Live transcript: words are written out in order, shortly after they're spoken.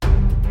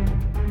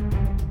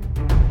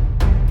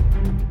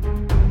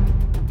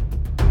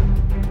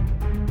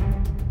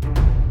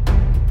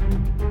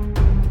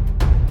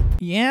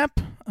Yep,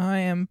 I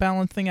am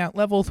balancing out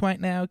levels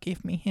right now.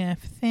 Give me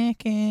half a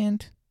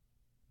second.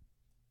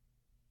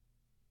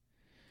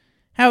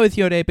 How has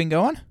your day been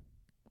going?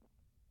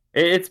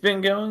 It's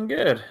been going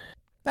good.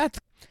 That's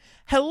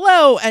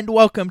Hello and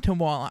welcome to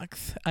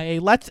Morlocks, a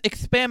Let's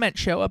Experiment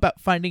show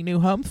about finding new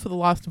homes for the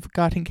lost and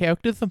forgotten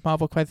characters of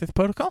Marvel Crisis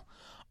Protocol.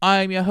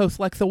 I'm your host,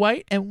 Lexa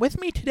White, and with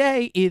me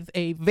today is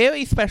a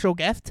very special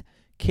guest,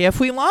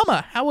 Carefree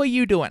Llama. How are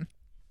you doing?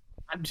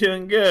 I'm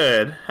doing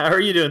good. How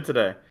are you doing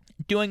today?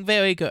 Doing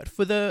very good.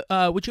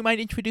 Would you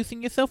mind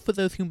introducing yourself for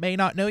those who may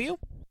not know you?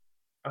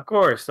 Of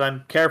course,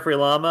 I'm Carefree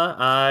Llama.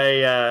 I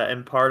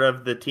am part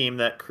of the team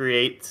that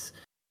creates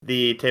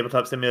the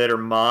Tabletop Simulator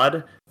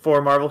mod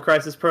for Marvel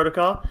Crisis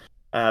Protocol.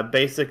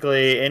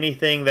 Basically,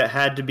 anything that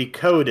had to be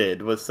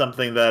coded was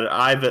something that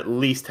I've at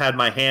least had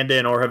my hand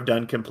in or have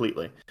done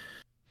completely.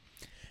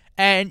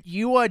 And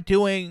you are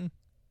doing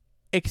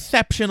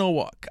exceptional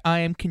work. I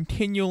am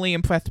continually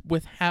impressed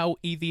with how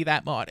easy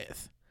that mod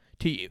is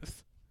to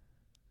use.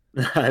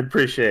 I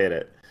appreciate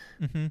it.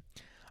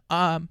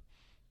 Mm-hmm.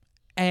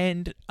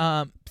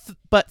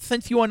 But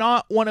since you are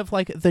not one of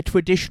the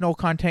traditional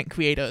content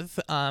creators,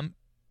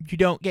 you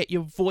don't get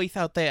your voice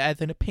out there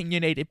as an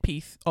opinionated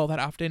piece all that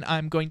often.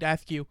 I'm going to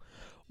ask you,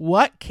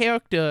 what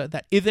character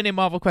that isn't in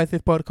Marvel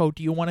Crisis Protocol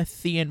do you want to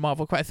see in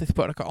Marvel Crisis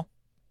Protocol?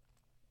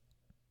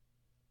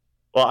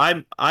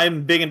 Well,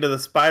 I'm big into the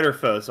spider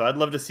foe, so I'd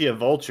love to see a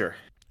vulture.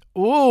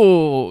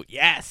 Ooh,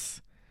 yes.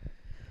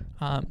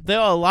 There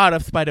are a lot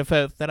of spider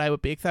foes that I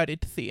would be excited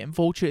to see, and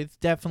Vulture is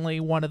definitely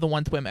one of the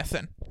ones we're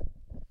missing.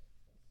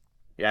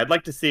 Yeah, I'd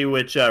like to see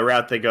which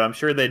route they go. I'm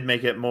sure they'd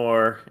make it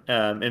more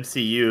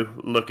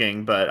MCU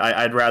looking, but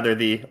I'd rather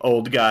the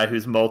old guy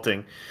who's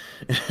molting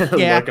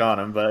Yeah. look on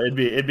him. But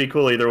it'd be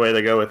cool either way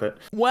they go with it.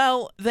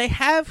 Well, they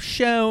have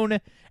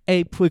shown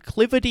a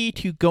proclivity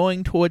to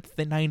going towards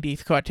the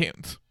 90s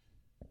cartoons.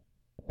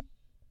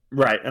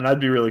 Right, and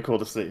that'd be really cool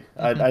to see.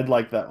 Mm-hmm. I'd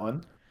like that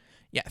one.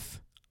 Yes.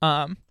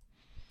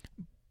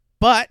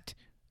 But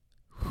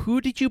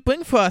who did you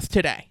bring for us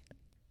today?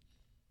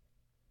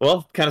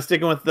 Well, kind of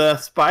sticking with the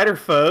spider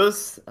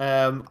foes,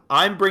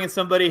 I'm bringing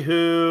somebody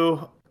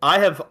who I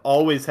have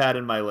always had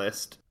in my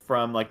list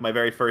from my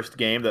very first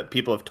game that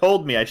people have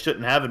told me I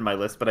shouldn't have in my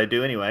list, but I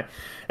do anyway,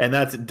 and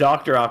that's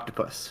Doctor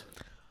Octopus.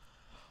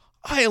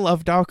 I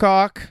love Doc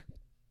Ock.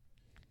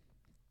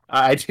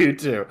 I do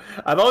too.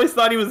 I've always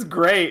thought he was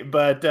great,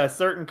 but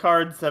certain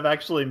cards have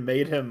actually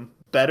made him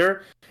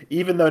better,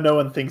 even though no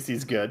one thinks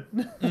he's good.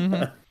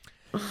 Mm-hmm.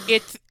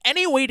 It's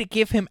any way to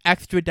give him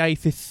extra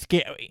dice is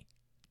scary.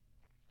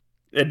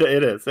 It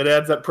is. It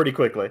adds up pretty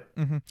quickly.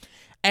 Mm-hmm.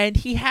 And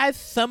he has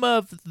some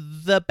of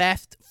the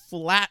best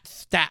flat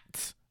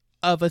stats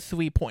of a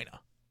 3-pointer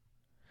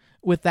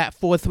with that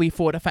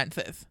 4-3-4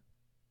 defenses.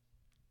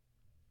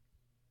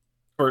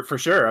 For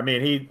sure. I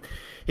mean,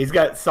 he's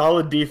got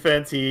solid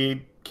defense.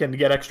 He can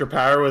get extra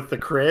power with the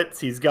crits.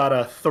 He's got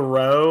a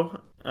throw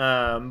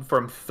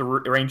from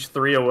range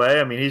 3 away.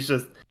 I mean,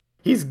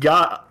 he's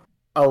got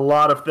a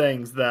lot of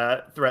things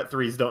that threat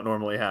 3s don't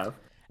normally have.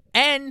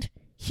 And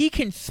he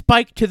can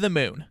spike to the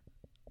moon.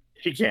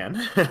 He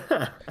can.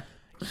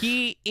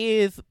 He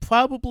is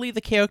probably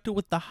the character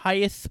with the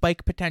highest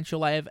spike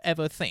potential I have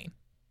ever seen.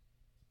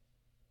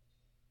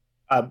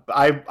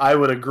 I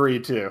would agree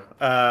too.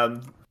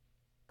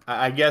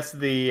 I guess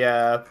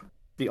the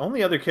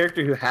only other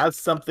character who has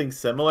something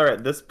similar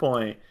at this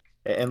point,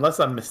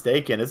 unless I'm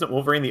mistaken, isn't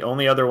Wolverine the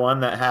only other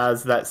one that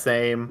has that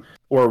same,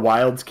 or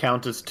Wilds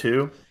count as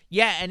 2?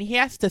 Yeah, and he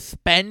has to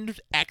spend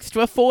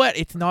extra for it.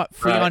 It's not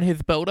free on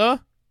his builder.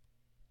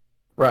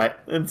 Right,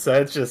 and so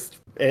it's just,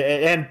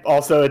 and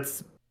also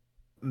it's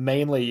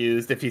mainly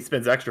used if he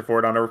spends extra for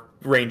it on a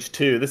range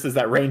 2. This is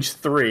that range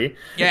 3.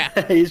 Yeah.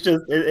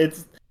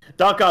 it's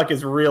Doc Ock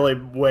is really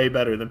way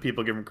better than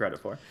people give him credit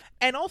for.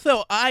 And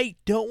also, I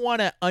don't want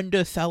to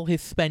undersell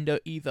his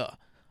spender either.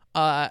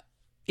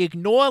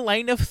 Ignore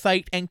line of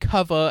sight and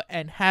cover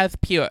and has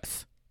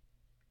Pierce.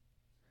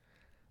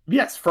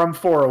 Yes, from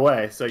 4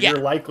 away, so yeah. You're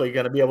likely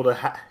going to be able to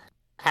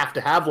have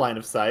to have line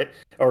of sight,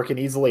 or can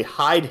easily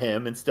hide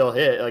him and still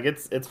hit.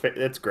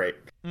 It's great.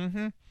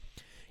 Mm-hmm.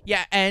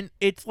 Yeah, and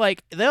it's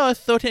there are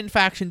certain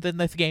factions in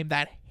this game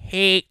that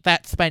hate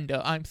that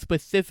spender. I'm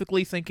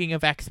specifically thinking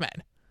of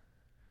X-Men.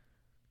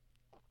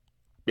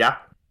 Yeah.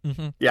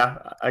 Mm-hmm.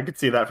 Yeah, I could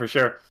see that for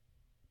sure.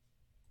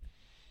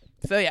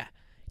 So yeah,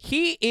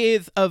 he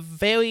is a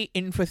very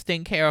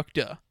interesting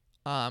character.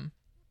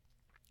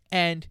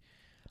 And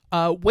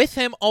with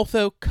him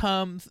also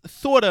comes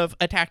sort of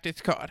a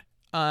tactics card.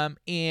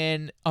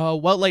 In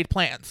Well-Laid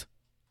Plans.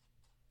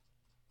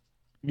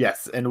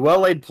 Yes, and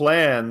Well-Laid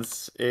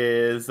Plans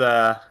is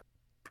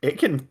it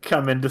can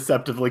come in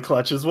deceptively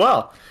clutch as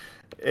well.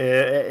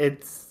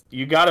 It's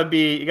you gotta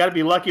be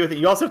lucky with it.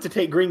 You also have to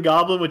take Green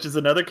Goblin, which is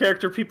another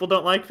character people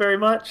don't like very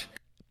much.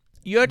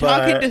 You're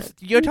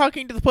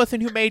talking to the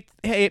person who made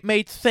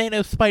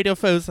Thanos Spider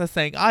Foes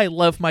saying, "I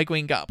love my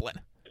Green Goblin."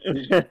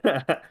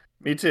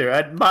 Me too.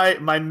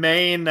 My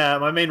main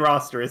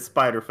roster is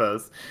Spider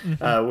Foes,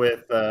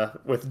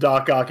 with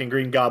Doc Ock and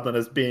Green Goblin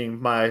as being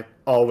my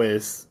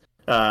always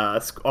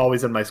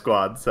always in my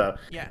squad. So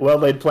Yeah. well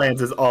laid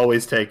plans is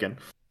always taken.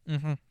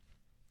 Mm-hmm.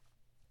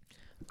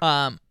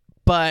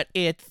 But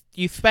it's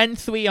you spend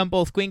 3 on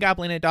both Green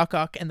Goblin and Doc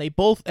Ock, and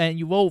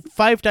you roll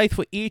 5 dice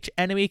for each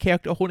enemy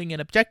character holding an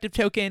objective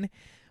token.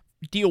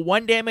 Deal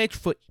 1 damage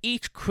for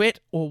each crit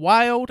or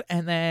wild,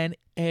 and then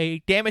a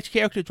damaged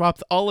character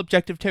drops all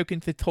objective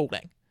tokens it's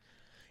holding.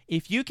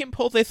 If you can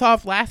pull this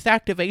off last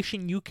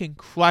activation, you can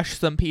crush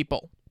some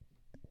people.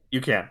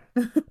 You can.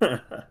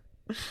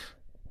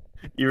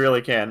 You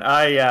really can.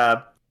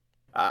 I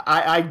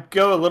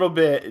go a little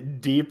bit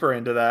deeper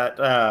into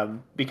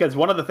that because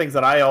one of the things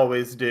that I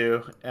always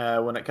do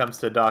when it comes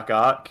to Doc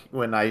Ock,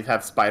 when I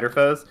have Spider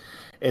Foes,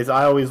 is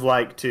I always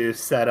like to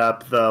set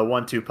up the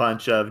 1-2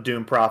 punch of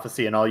Doom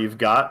Prophecy and all you've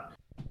got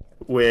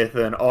with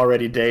an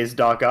already dazed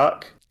Doc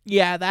Ock.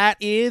 Yeah, that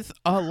is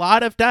a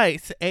lot of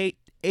dice. 8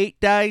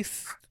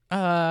 dice,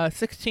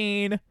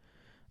 16,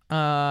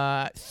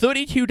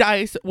 32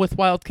 dice with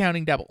wild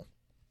counting double.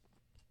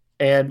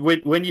 And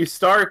when you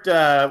start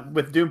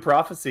with Doom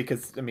Prophecy,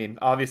 because I mean,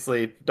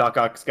 obviously Doc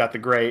Ock's got the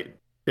great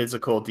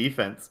physical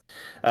defense.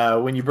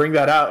 When you bring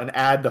that out and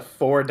add the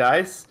 4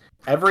 dice,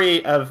 every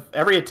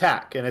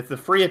attack, and it's a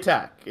free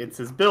attack, it's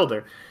his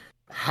builder,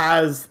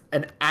 has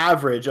an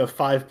average of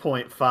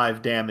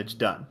 5.5 damage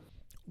done.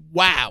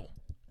 Wow.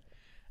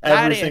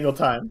 Every single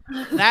time.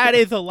 That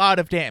is a lot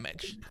of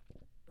damage.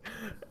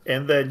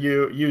 And then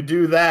you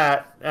do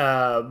that.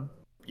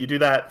 You do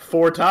that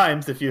 4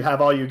 times if you have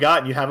all you got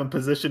and you have them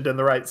positioned in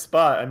the right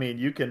spot. I mean,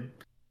 you can,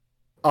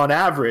 on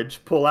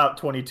average, pull out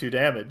 22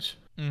 damage.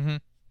 Mm-hmm.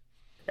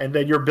 And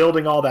then you're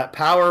building all that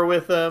power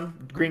with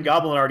them. Green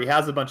Goblin already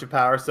has a bunch of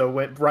power, so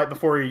right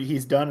before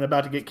he's done and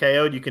about to get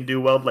KO'd, you can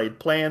do well-laid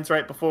plans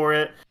right before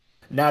it.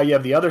 Now you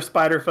have the other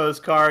Spider Foes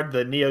card,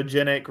 the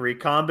Neogenic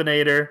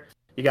Recombinator.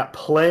 You got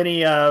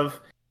plenty of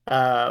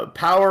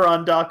power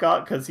on Doc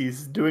Ock because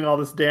he's doing all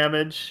this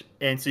damage,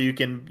 and so you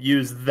can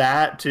use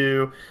that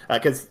to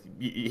because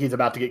he's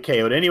about to get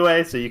KO'd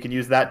anyway, so you can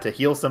use that to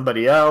heal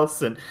somebody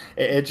else, and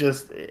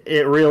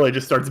it really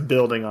just starts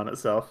building on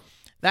itself.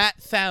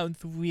 That sounds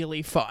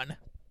really fun.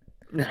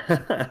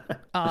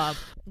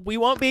 We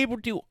won't be able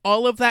to do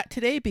all of that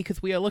today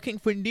because we are looking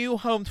for new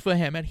homes for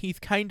him, and he's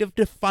kind of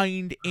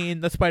defined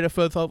in the Spider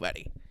Foes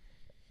already.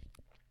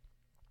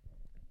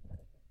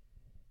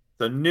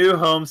 So new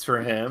homes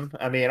for him.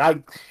 I mean,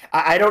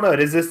 I don't know.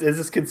 Is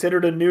this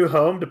considered a new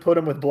home to put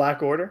him with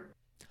Black Order?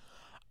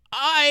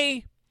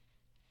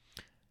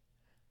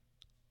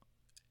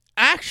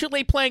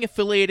 Actually, playing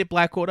affiliated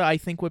Black Order, I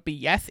think, would be,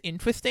 yes,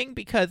 interesting,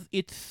 because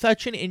it's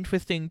such an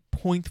interesting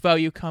point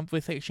value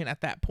conversation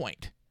at that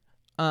point.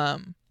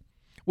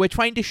 We're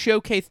trying to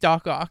showcase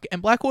Doc Ock,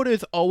 and Black Order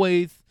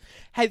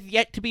has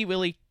yet to be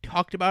really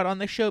talked about on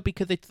the show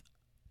because it's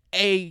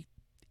a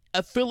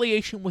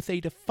affiliation with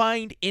a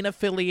defined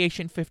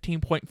in-affiliation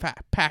 15-point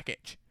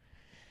package.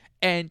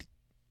 And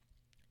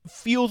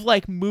feels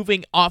like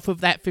moving off of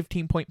that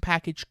 15-point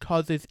package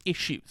causes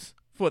issues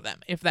for them,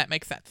 if that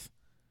makes sense.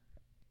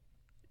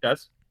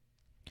 Yes.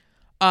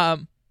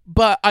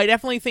 But I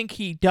definitely think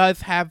he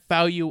does have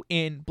value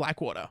in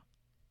Blackwater.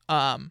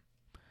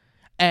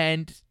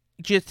 And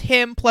just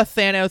him plus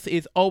Thanos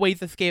is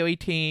always a scary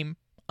team.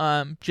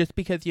 Just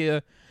because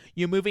you're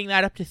moving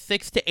that up to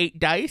 6 to 8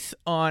 dice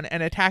on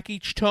an attack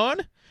each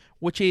turn,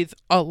 which is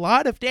a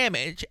lot of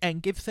damage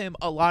and gives him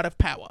a lot of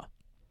power.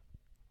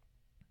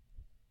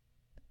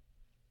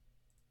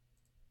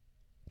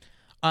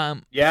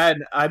 Yeah,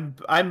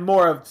 and I'm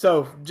more of,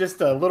 so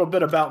just a little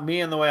bit about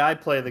me and the way I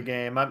play the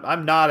game.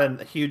 I'm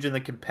not huge in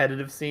the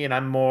competitive scene.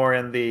 I'm more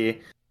in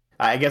the,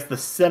 I guess, the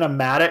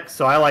cinematic.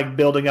 So I like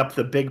building up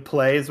the big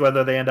plays,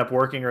 whether they end up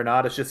working or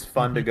not. It's just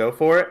fun to go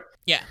for it.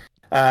 Yeah.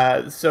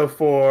 So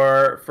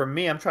for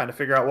me, I'm trying to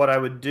figure out what I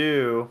would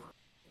do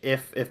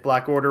if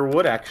Black Order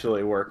would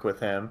actually work with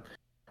him.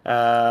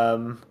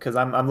 Because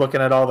I'm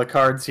looking at all the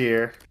cards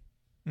here.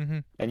 Mm-hmm.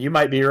 And you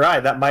might be right.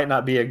 That might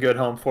not be a good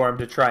home for him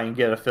to try and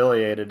get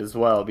affiliated as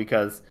well,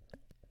 because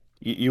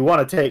you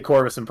want to take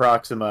Corvus and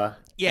Proxima,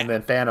 and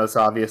then Thanos,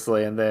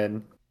 obviously, and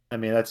then I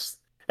mean it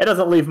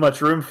doesn't leave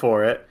much room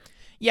for it.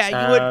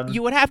 Yeah,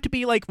 you would have to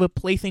be like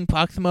replacing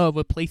Proxima or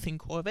replacing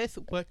Corvus,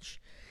 which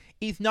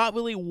is not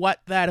really what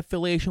that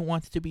affiliation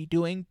wants to be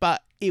doing,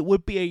 but it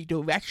would be a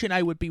direction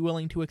I would be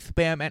willing to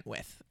experiment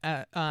with.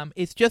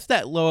 It's just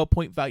that lower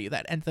point value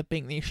that ends up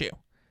being the issue.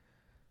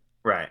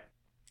 Right.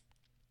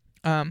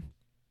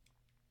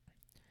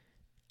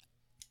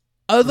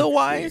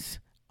 Otherwise,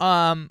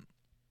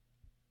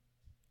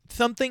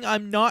 something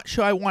I'm not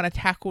sure I want to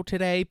tackle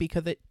today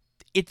because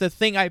it's a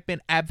thing I've been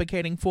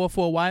advocating for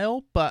a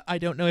while, but I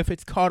don't know if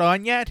it's caught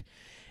on yet,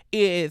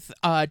 is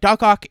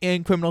Doc Ock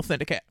in Criminal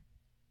Syndicate.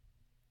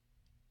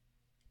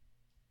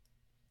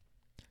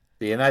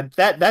 See, and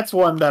that's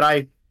one that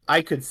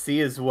I could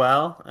see as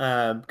well,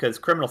 because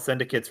Criminal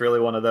Syndicate's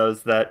really one of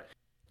those that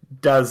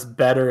does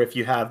better if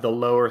you have the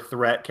lower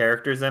threat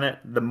characters in it.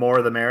 The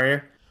more, the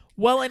merrier.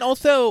 Well, and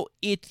also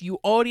you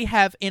already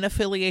have in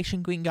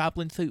affiliation Green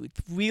Goblin, so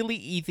it's really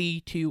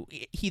easy to.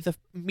 He's a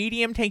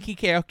medium tanky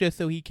character,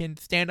 so he can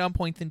stand on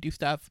points and do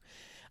stuff.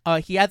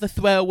 He has a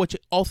throw, which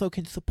also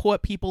can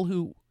support people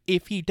who,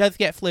 if he does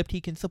get flipped,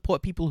 he can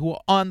support people who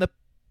are on the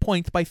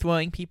points by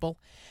throwing people.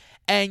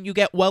 And you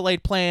get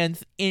well-laid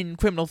plans in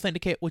Criminal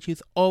Syndicate, which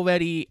is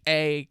already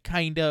a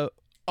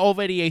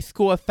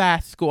score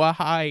fast, score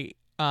high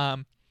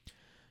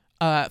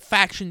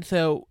faction.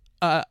 So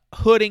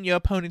hurting your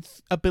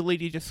opponent's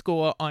ability to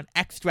score on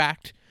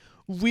extract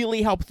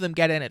really helps them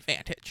get an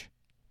advantage.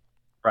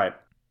 Right.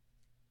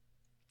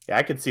 Yeah,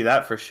 I could see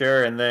that for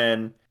sure. And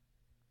then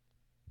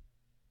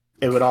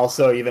it would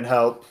also even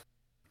help,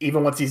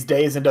 even once he's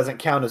dazed and doesn't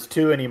count as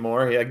 2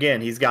 anymore. Again,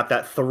 he's got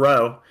that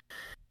throw.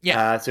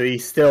 Yeah. So he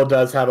still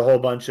does have a whole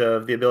bunch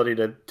of the ability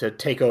to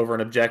take over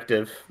an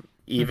objective,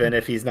 even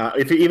if he's not,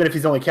 even if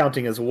he's only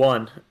counting as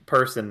 1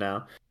 person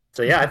now.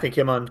 So yeah, I think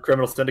him on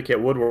Criminal Syndicate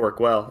would work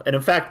well. And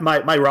in fact,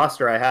 my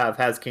roster I have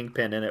has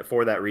Kingpin in it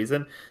for that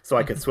reason, so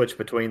I could switch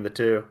between the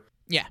two.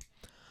 Yeah.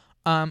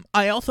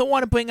 I also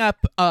want to bring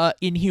up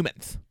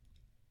Inhumans.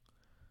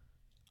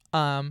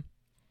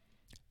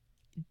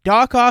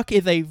 Doc Ock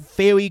is a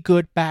very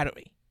good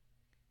battery.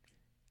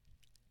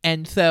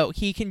 And so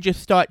he can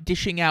just start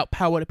dishing out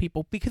power to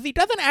people because he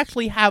doesn't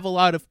actually have a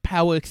lot of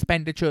power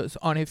expenditures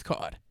on his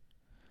card.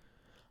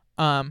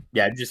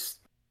 Yeah, just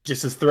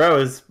his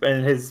throws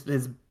and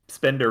his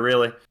spender,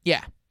 really.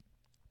 Yeah.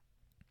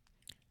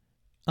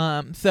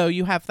 So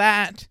you have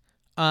that.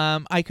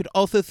 I could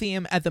also see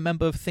him as a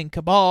member of Sin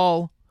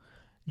Cabal.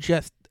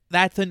 Just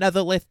that's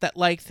another list that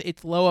likes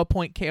its lower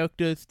point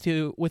characters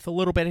with a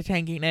little bit of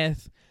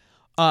tankiness.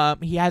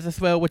 He has a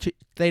throw, which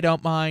they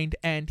don't mind,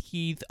 and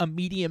he's a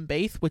medium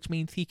base, which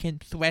means he can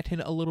threaten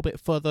a little bit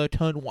further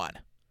turn 1.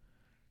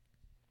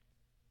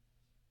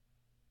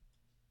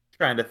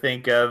 Trying to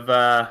think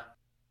of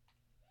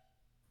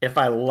if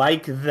I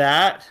like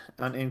that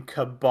in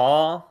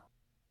Cabal.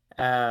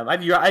 I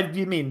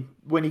mean,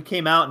 when he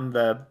came out in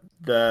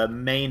the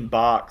main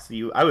box,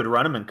 I would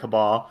run him in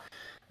Cabal.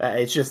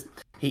 It's just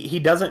he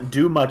doesn't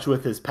do much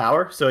with his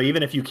power, so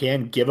even if you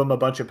can give him a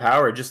bunch of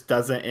power, it just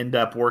doesn't end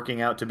up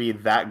working out to be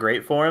that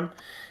great for him.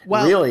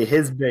 Well, really,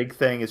 his big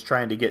thing is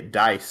trying to get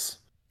dice.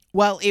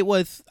 Well,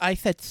 I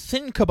said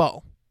Sin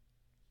Cabal.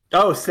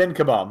 Oh, Sin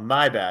Cabal,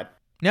 my bad.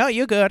 No,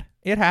 you're good.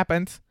 It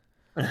happens.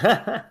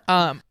 But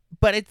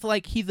it's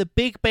like he's a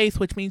big base,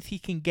 which means he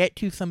can get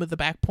to some of the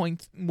back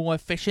points more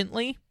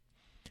efficiently.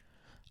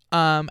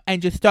 And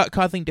just start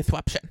causing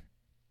disruption.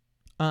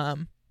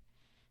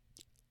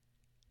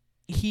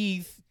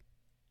 He's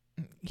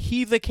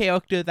a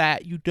character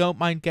that you don't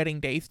mind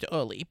getting dazed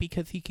early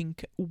because he can,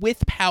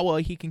 with power,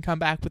 he can come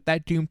back with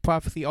that Doom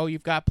Prophecy, all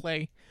you've got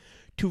play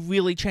to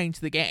really change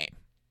the game.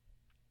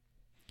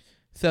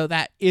 So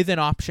that is an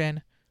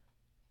option.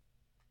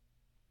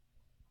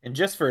 And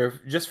just for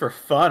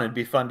fun, it'd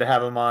be fun to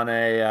have him on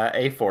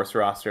a Force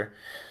roster.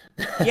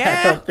 Yeah,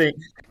 I don't think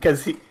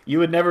because you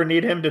would never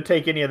need him to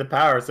take any of the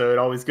power, so it'd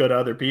always go to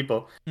other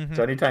people. Mm-hmm.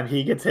 So anytime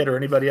he gets hit or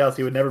anybody else,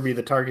 he would never be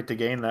the target to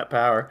gain that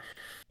power.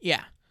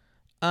 Yeah.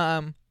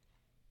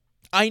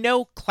 I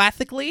know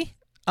classically,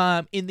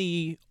 in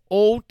the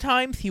old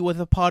times, he was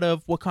a part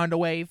of Wakanda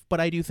Wave, but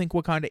I do think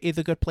Wakanda is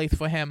a good place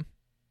for him.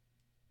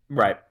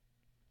 Right.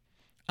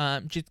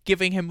 Just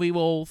giving him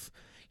rerolls.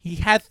 He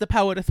has the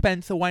power to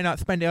spend, so why not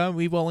spend it on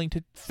rerolling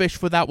to fish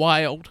for that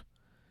wild?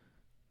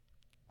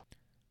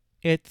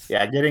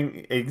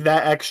 Getting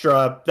that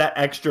extra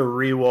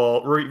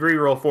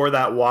reroll for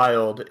that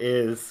wild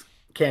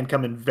can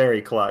come in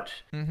very clutch.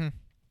 Mm-hmm.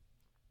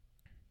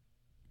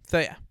 So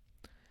yeah.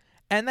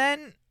 And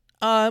then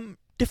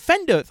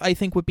Defenders, I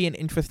think, would be an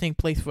interesting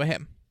place for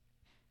him.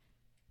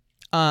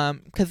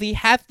 Because he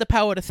has the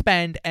power to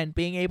spend and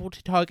being able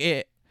to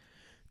target,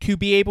 to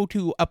be able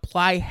to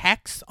apply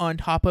Hex on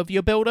top of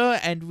your builder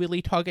and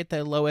really target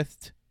the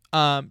lowest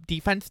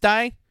defense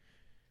die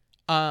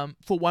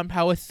for 1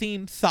 power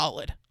seems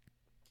solid.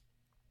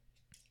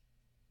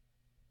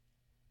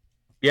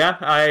 Yeah,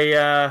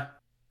 I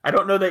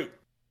don't know that.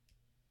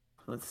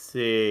 Let's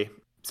see.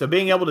 So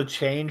being able to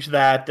change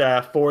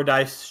that 4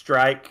 dice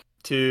strike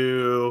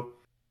to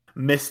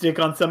Mystic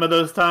on some of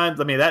those times,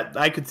 I mean, that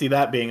I could see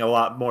that being a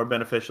lot more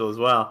beneficial as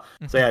well.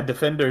 Mm-hmm. So yeah,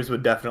 Defenders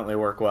would definitely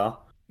work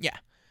well. Yeah.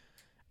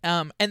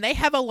 And they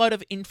have a lot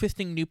of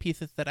interesting new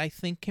pieces that I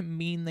think can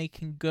mean they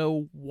can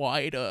go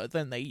wider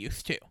than they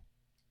used to.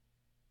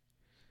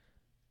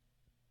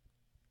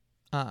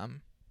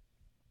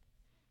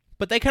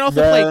 But they can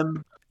also play.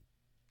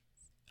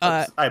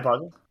 I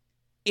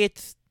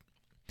apologize.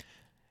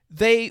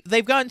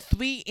 They've gotten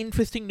 3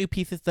 interesting new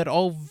pieces that are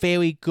all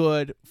very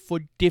good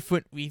for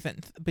different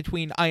reasons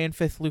between Iron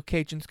Fist, Luke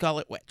Cage, and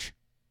Scarlet Witch.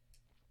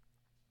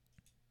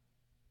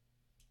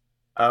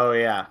 Oh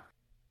yeah,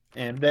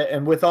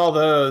 and with all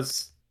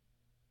those,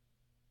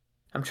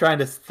 I'm trying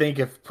to think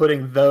if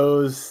putting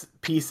those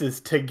pieces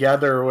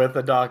together with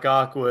a Doc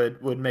Ock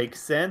would make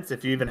sense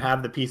if you even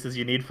have the pieces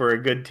you need for a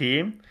good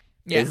team.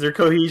 Yeah. Is there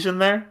cohesion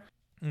there?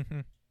 Mm-hmm.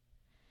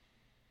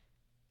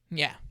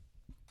 Yeah.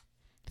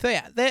 So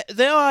yeah,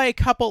 there are a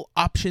couple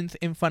options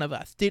in front of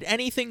us. Did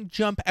anything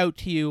jump out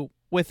to you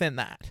within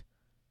that?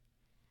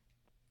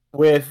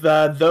 With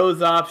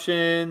those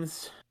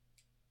options,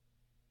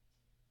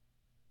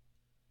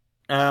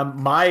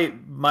 my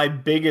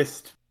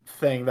biggest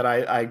thing that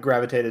I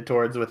gravitated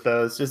towards with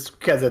those, just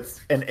because it's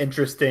an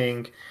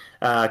interesting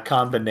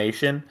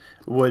combination,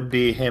 would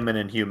be him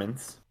and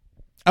Inhumans.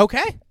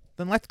 Okay,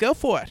 then let's go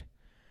for it.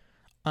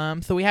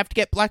 So we have to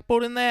get Black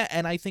Bolt in there,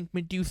 and I think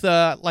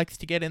Medusa likes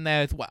to get in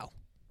there as well.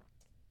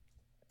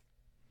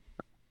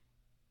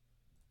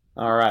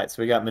 All right,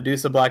 so we got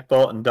Medusa, Black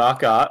Bolt, and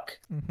Doc Ock.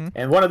 Mm-hmm.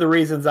 And one of the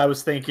reasons I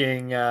was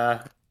thinking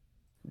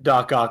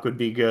Doc Ock would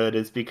be good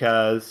is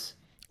because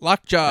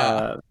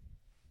Lockjaw.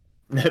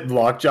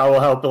 Lockjaw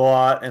will help a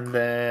lot. And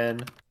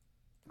then,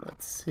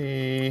 let's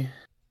see.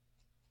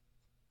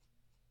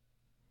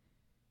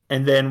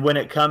 And then when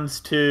it comes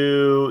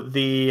to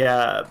the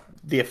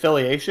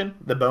affiliation,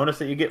 the bonus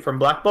that you get from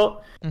Black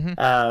Bolt,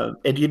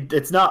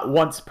 it's not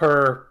once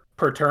per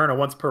turn or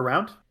once per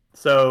round.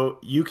 So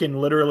you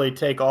can literally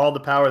take all the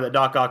power that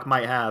Doc Ock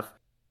might have,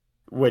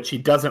 which he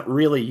doesn't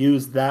really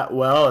use that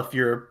well if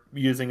you're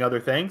using other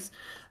things,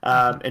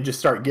 and just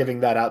start giving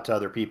that out to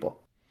other people.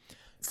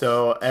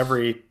 So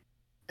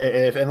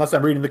unless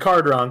I'm reading the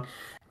card wrong,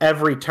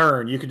 every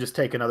turn you can just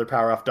take another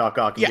power off Doc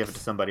Ock and give it to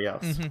somebody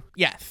else. Mm-hmm.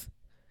 Yes.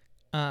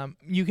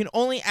 You can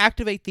only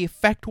activate the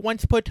effect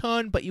once per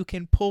turn, but you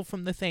can pull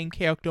from the same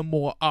character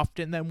more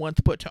often than once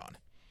per turn.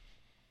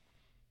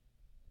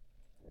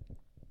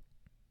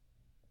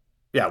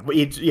 Yeah,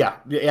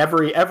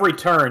 every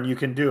turn you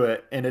can do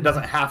it, and it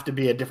doesn't have to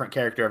be a different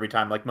character every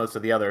time, like most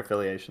of the other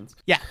affiliations.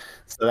 Yeah.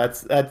 So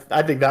that's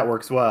I think that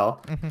works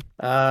well.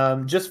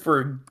 Mm-hmm. Just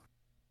for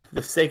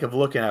the sake of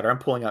looking at her, I'm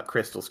pulling out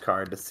Crystal's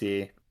card to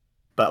see,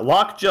 but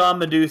Lockjaw,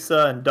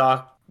 Medusa, and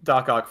Doc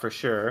Ock for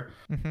sure.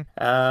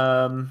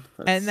 Mm-hmm.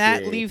 And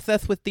that leaves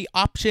us with the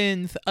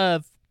options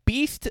of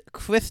Beast,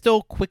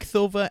 Crystal,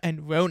 Quicksilver,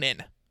 and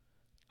Ronin.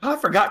 Oh, I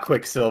forgot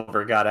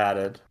Quicksilver got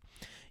added.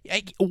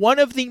 One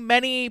of the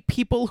many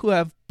people who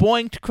have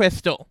boinked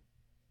Crystal.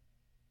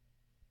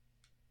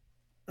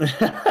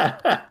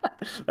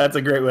 That's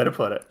a great way to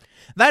put it.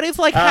 That is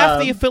like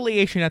half the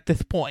affiliation at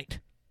this point.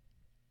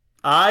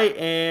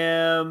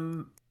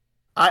 I'm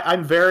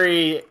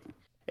very,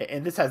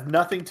 and this has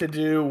nothing to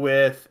do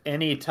with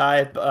any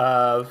type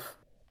of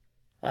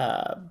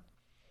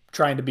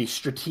trying to be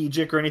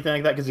strategic or anything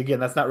like that, because again,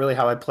 that's not really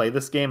how I play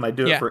this game. I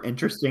do it for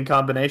interesting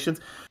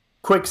combinations.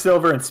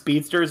 Quicksilver and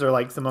Speedsters are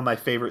like some of my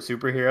favorite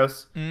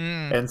superheroes.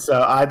 And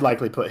so I'd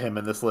likely put him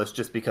in this list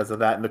just because of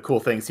that and the cool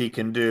things he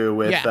can do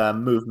with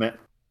movement.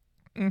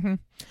 Mm-hmm.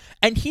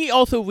 And he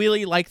also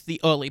really likes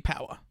the early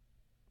power.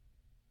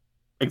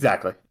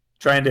 Exactly.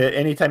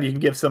 Anytime you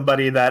can give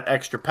somebody that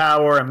extra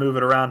power and move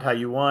it around how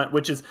you want,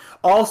 which is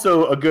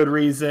also a good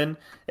reason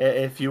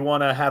if you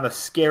want to have a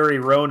scary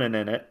Ronin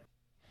in it,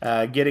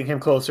 getting him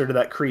closer to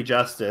that Kree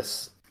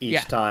Justice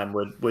each time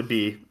would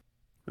be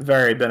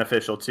very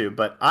beneficial too.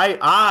 But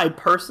I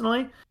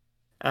personally,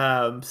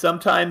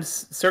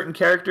 sometimes certain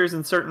characters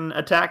and certain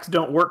attacks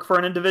don't work for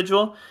an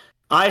individual.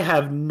 I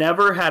have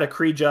never had a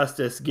Kree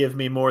Justice give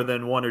me more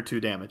than 1 or 2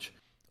 damage.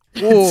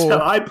 So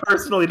I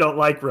personally don't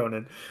like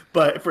Ronin,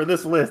 but for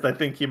this list, I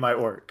think he might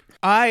work.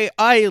 I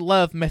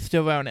love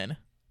Mr. Ronin.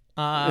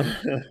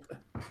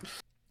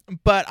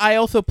 But I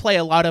also play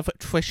a lot of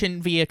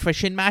attrition via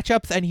attrition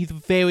matchups, and he's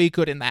very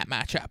good in that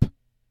matchup.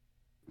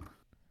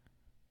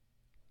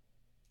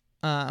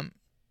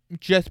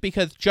 Just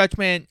because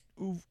Judgment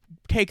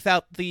takes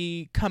out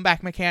the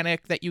comeback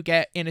mechanic that you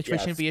get in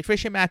attrition via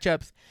attrition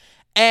matchups,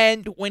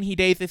 and when he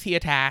dazes, he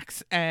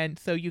attacks, and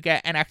so you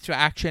get an extra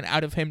action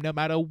out of him no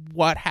matter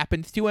what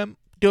happens to him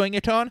during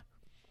a turn.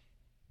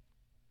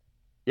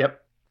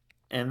 Yep,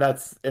 and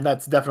that's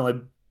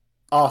definitely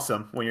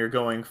awesome when you're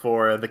going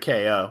for the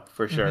KO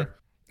for sure. Mm-hmm.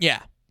 Yeah.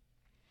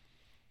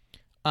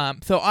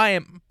 So I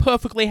am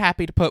perfectly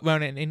happy to put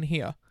Ronin in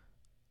here.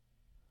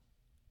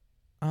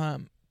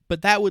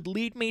 But that would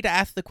lead me to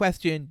ask the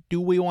question, do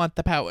we want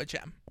the power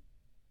gem?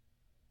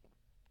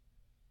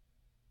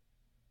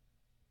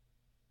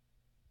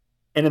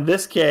 And in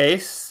this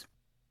case,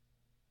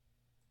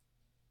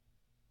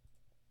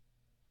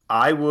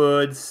 I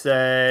would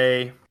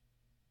say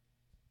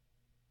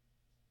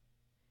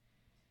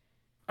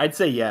I'd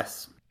say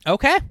yes.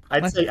 Okay.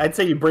 I'd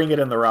say you bring it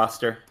in the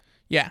roster.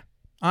 Yeah.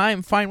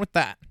 I'm fine with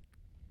that.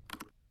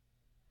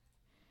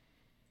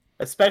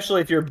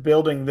 Especially if you're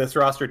building this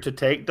roster to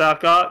take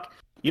Doc Ock.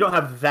 You don't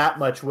have that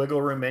much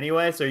wiggle room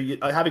anyway, so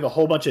having a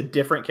whole bunch of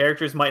different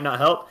characters might not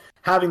help.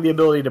 Having the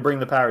ability to bring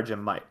the power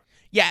gem might.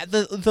 Yeah,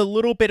 the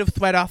little bit of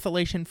threat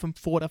oscillation from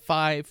 4 to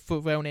 5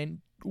 for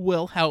Ronin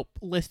will help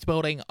list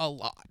building a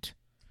lot.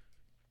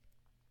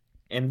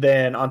 And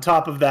then on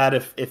top of that,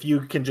 if you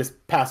can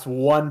just pass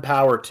 1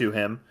 power to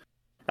him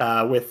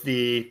with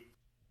the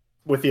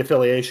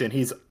affiliation,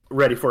 he's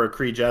ready for a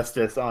Kree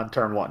Justice on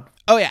turn 1.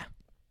 Oh yeah.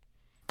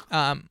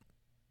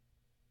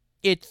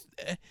 It's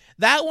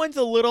that one's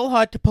a little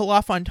hard to pull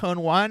off on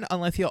turn 1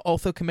 unless you're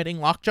also committing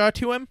Lockjaw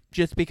to him,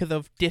 just because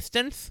of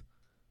distance.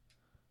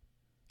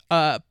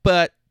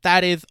 but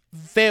that is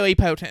very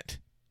potent.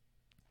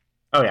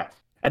 Oh yeah.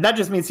 And that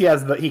just means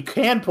he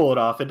can pull it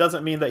off. It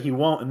doesn't mean that he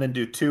won't and then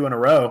do 2 in a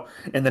row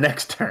in the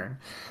next turn.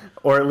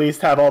 Or at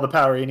least have all the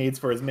power he needs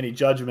for as many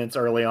judgments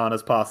early on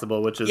as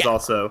possible, which is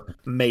also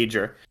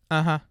major.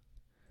 Uh-huh.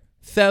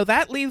 So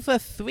that leaves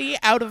us 3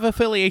 out of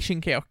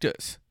affiliation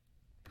characters.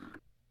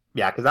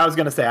 Yeah, because I was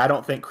going to say, I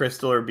don't think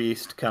Crystal or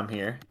Beast come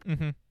here.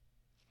 Mm-hmm.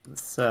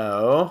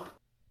 So,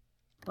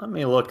 let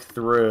me look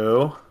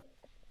through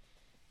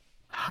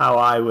how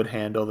I would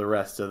handle the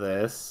rest of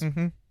this.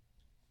 Mm-hmm.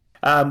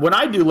 When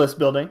I do list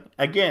building,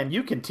 again,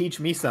 you can teach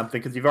me something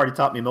because you've already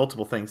taught me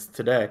multiple things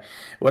today.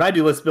 When I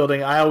do list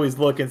building, I always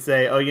look and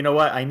say, oh, you know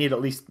what? I need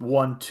at least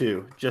 1,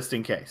 2, just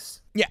in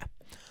case. Yeah.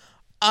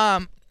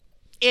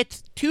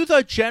 Its 2s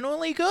are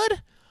generally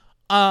good.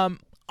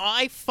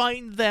 I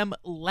find them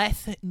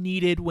less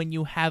needed when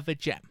you have a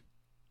gem.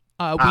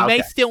 We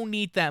may still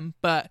need them,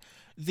 but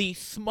the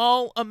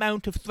small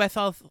amount of stress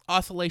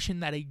oscillation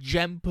that a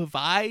gem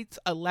provides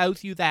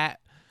allows you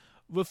that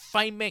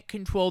refinement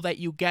control that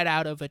you get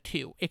out of a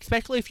 2,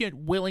 especially if you're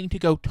willing to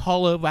go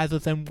taller rather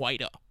than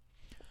wider.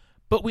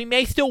 But we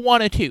may still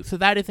want a 2, so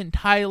that is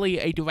entirely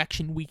a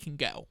direction we can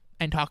go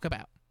and talk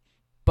about.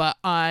 But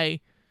I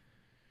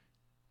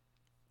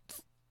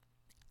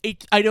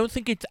don't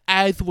think it's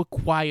as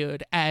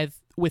required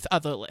as with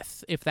other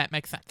lists, if that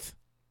makes sense.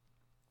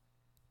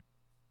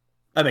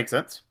 That makes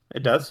sense.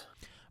 It does.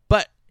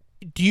 But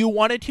do you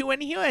want a 2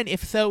 in here? And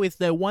if so, is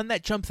there one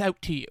that jumps out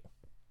to you?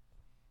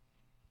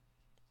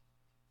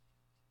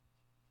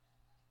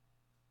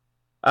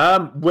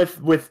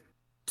 With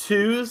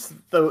 2s,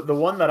 the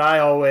one that I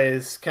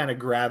always kind of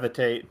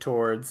gravitate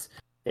towards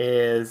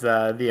is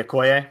the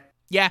Okoye.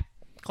 Yeah,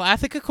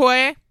 classic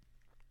Okoye.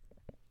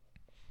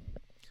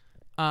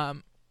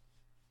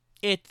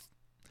 It's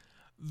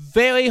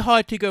very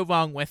hard to go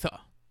wrong with her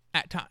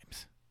at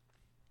times.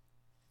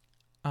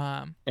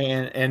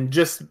 And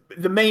just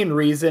the main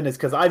reason is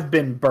because I've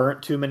been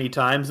burnt too many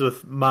times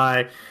with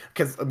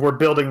because we're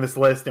building this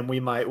list and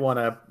we might want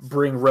to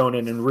bring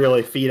Ronan and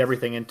really feed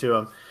everything into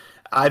him.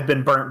 I've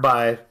been burnt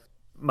by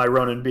my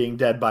Ronan being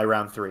dead by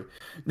round 3,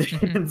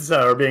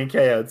 or being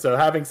KO'd. So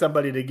having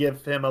somebody to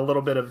give him a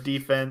little bit of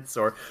defense,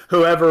 or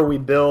whoever we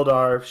build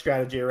our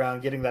strategy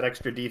around, getting that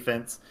extra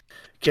defense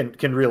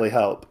can really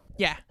help.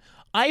 Yeah,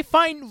 I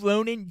find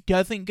Ronan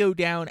doesn't go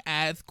down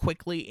as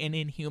quickly in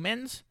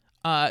Inhumans,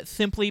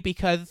 simply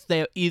because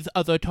there is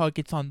other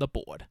targets on the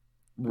board.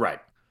 Right.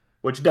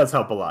 Which does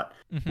help a lot.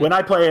 Mm-hmm. When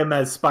I play him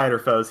as Spider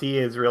Foes, he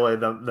is really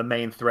the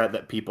main threat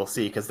that people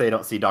see because they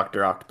don't see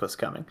Dr. Octopus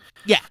coming.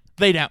 Yeah,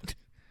 they don't.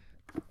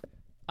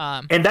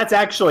 And that's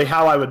actually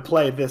how I would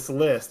play this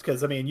list,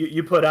 because, I mean,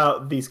 you put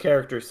out these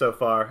characters so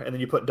far, and then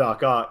you put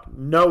Doc Ock.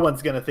 No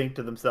one's going to think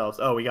to themselves,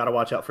 oh, we got to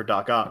watch out for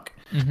Doc Ock.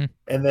 Mm-hmm.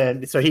 And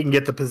then, so he can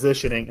get the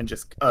positioning and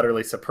just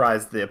utterly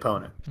surprise the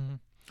opponent.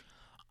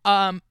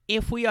 Mm-hmm.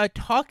 If we are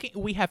talking,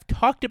 we have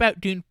talked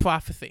about Doomed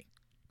Prophecy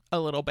a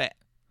little bit.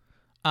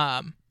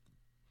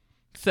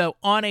 So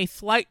on a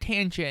slight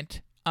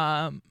tangent,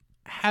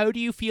 how do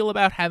you feel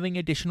about having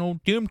additional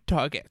Doomed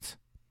targets?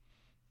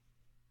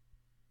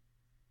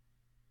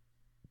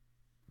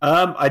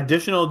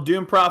 Additional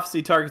Doom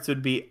Prophecy targets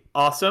would be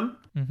awesome.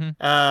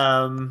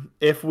 Mm-hmm.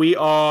 If we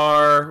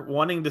are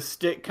wanting to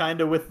stick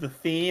kind of with the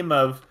theme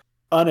of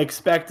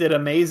unexpected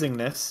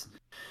amazingness,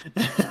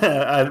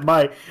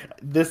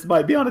 this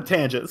might be on a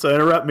tangent, so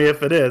interrupt me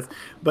if it is.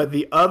 But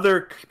the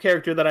other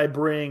character that I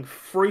bring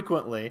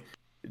frequently,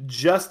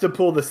 just to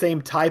pull the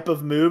same type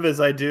of move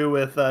as I do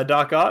with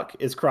Doc Ock,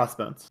 is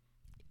Crossbones.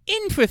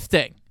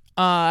 Interesting.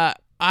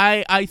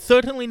 I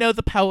certainly know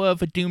the power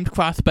of a Doomed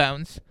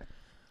Crossbones.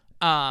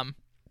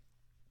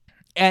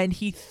 And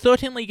he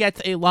certainly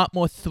gets a lot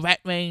more threat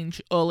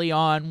range early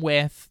on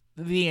with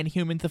the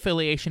Inhumans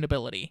affiliation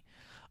ability.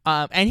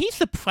 And he's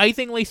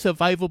surprisingly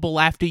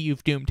survivable after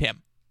you've doomed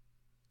him.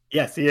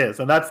 Yes, he is.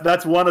 And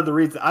that's one of the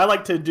reasons I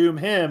like to doom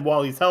him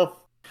while he's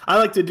health. I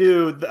like to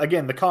do,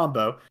 again, the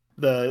combo,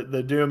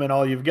 the doom and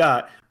all you've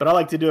got, but I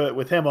like to do it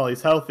with him while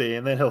he's healthy,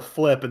 and then he'll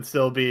flip and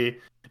still be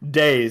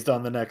dazed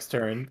on the next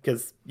turn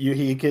because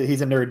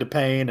he's inured to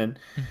pain, and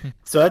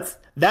so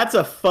that's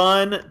a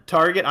fun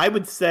target. I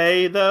would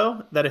say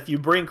though that if you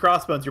bring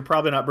Crossbones, you're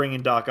probably not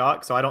bringing Doc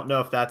Ock, so I don't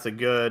know if that's a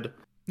good.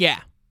 Yeah.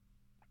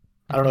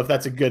 I don't know if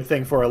that's a good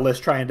thing for a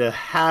list trying to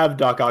have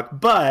Doc Ock,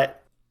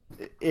 but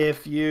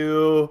if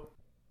you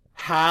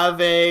have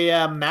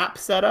a map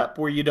setup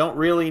where you don't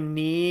really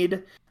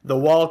need the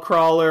wall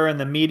crawler and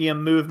the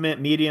medium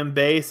movement, medium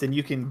base, and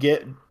you can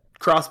get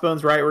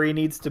Crossbones right where he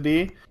needs to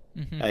be.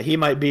 He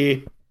might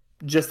be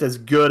just as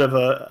good of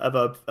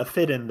a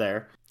fit in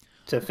there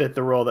to fit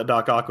the role that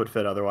Doc Ock would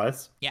fit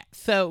otherwise. Yeah.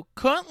 So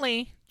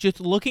currently, just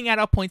looking at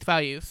our points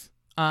values,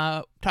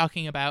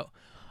 talking about,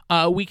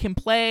 we can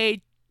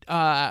play.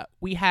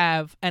 We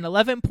have an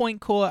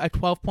 11-point core, a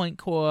 12-point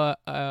core,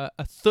 a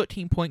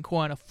 13-point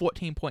core, and a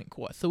 14-point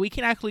core. So we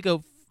can actually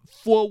go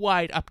 4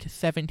 wide up to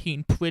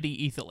 17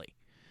 pretty easily.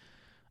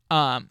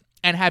 And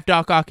have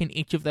Doc Ock in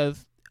each of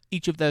those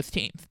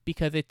teams,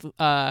 because it's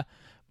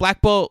Black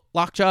Bolt,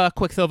 Lockjaw,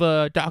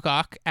 Quicksilver, Doc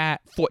Ock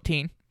at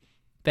 14.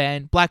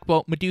 Then Black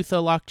Bolt, Medusa,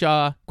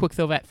 Lockjaw,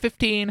 Quicksilver at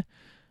 15.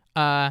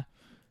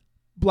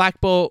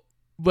 Black Bolt,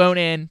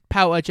 Ronin,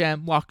 Power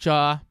Gem,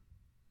 Lockjaw,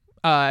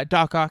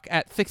 Doc Ock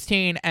at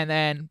 16. And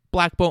then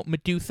Black Bolt,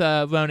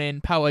 Medusa,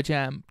 Ronin, Power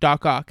Gem,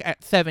 Doc Ock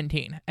at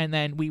 17. And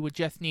then we would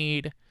just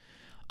need,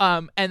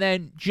 and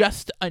then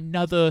just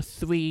another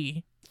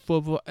 3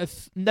 or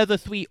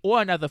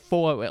another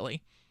 4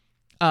 really.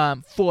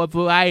 For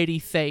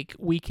variety's sake,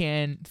 we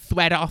can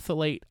thread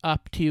oscillate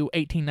up to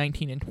 18,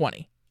 19, and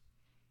 20.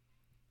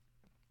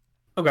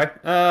 Okay.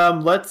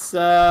 Let's.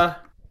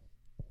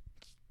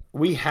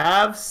 We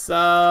have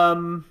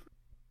some.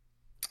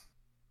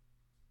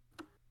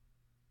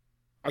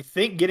 I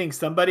think getting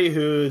somebody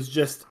who's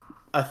just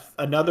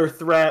another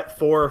threat,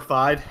 4 or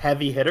 5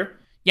 heavy hitter.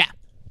 Yeah.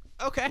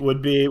 Okay.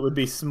 Would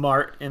be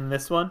smart in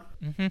this one.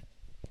 Mm-hmm.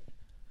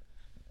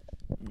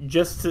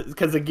 Just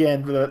because,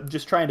 again,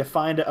 just trying to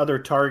find other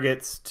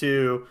targets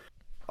to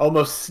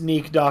almost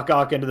sneak Doc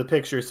Ock into the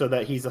picture so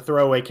that he's a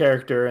throwaway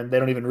character and they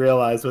don't even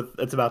realize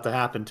what's about to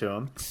happen to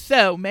him.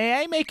 So,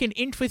 may I make an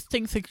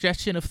interesting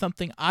suggestion of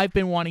something I've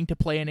been wanting to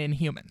play in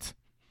Inhumans?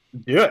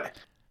 Do it.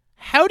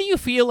 How do you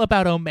feel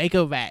about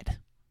Omega Red?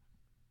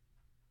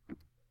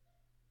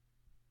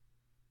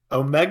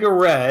 Omega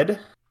Red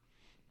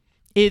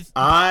is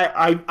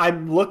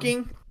I'm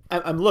looking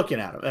at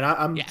him and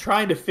I'm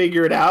trying to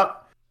figure it out.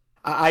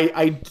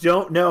 I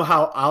don't know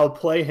how I'll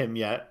play him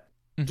yet,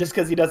 just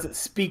because he doesn't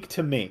speak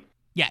to me.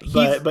 Yeah,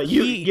 but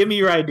you give me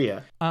your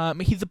idea.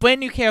 He's a brand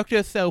new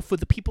character, so for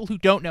the people who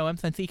don't know him,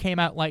 since he came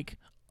out like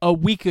a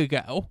week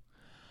ago,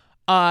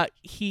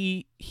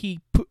 he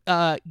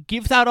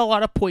gives out a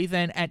lot of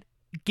poison and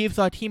gives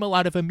our team a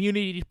lot of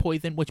immunity to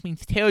poison, which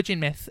means Terrigen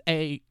Mist,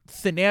 a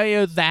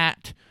scenario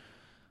that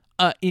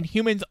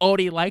Inhumans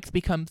already likes,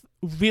 becomes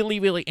really,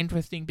 really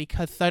interesting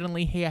because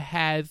suddenly he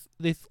has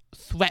this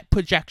threat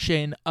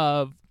projection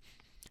of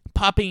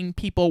popping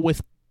people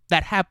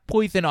that have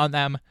poison on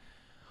them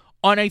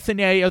on a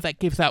scenario that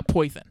gives out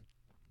poison.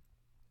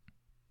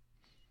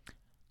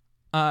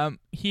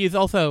 He is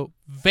also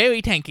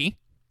very tanky.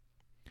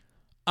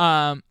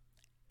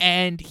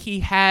 And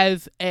he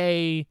has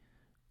a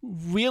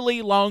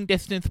really long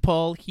distance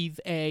pull.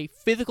 He's a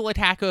physical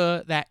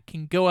attacker that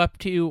can go up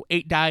to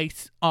 8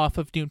 dice off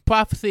of Dune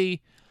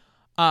Prophecy.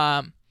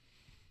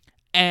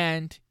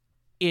 And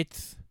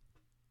it's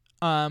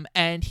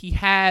and he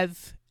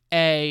has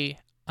a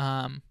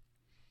and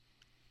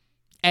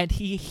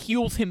he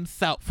heals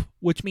himself,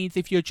 which means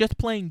if you're just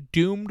playing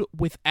Doomed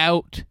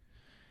without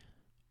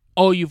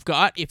all you've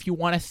got, if you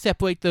want to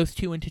separate those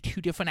two into 2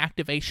 different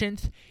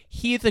activations,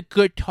 he is a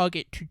good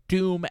target to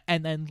Doom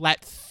and then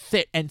let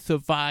sit and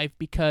survive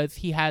because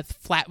he has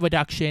flat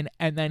reduction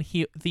and then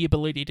the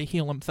ability to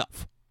heal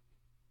himself.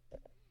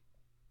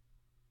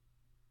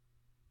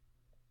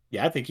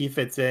 Yeah, I think he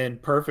fits in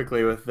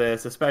perfectly with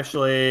this,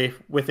 especially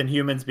with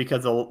Inhumans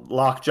because of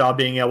Lockjaw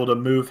being able to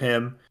move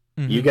him.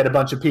 Mm-hmm. You get a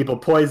bunch of people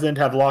poisoned,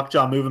 have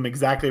Lockjaw move him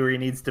exactly where he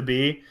needs to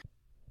be,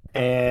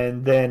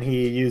 and then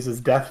he uses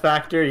Death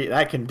Factor.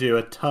 That can do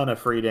a ton of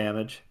free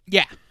damage.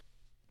 Yeah.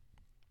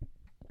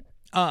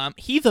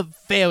 He's a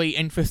very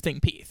interesting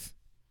piece.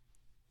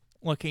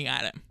 Looking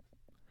at him,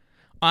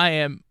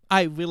 I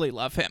really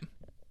love him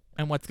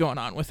and what's going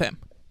on with him.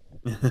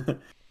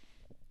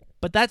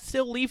 But that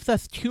still leaves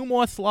us 2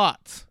 more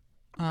slots.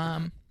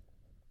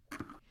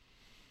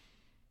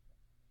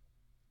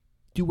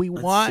 Do we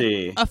want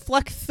a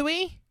Flex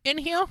 3 in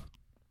here?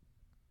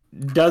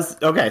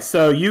 Okay,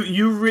 so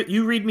you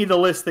read me the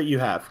list that you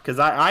have, because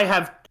I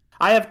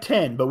have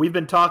 10, but we've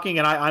been talking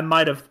and I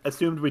might have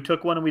assumed we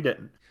took one and we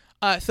didn't.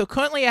 So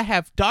currently I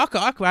have Doc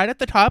Ock right at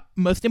the top,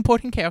 most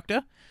important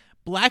character,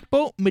 Black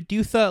Bolt,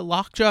 Medusa,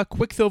 Lockjaw,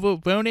 Quicksilver,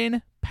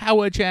 Ronin,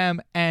 Power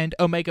Gem, and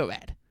Omega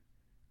Red.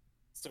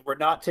 So we're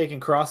not taking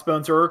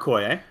Crossbones or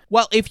Okoye.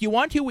 Well, if you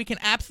want to, we can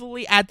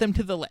absolutely add them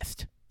to the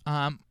list.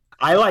 I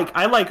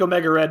like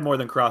Omega Red more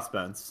than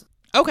Crossbones.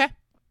 Okay.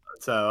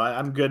 So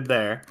I'm good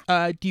there.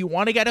 Do you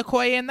want to get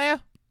Okoye in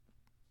there?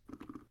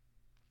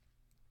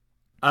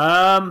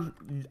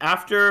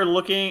 After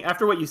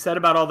what you said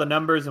about all the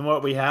numbers and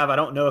what we have, I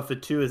don't know if the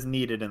 2 is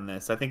needed in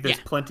this. I think there's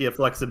plenty of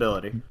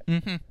flexibility.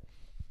 Mm-hmm.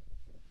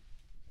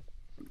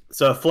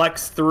 So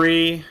Flex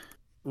 3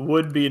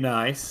 would be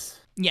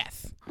nice.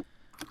 Yes.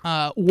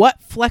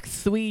 What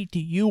Flex 3 do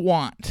you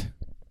want?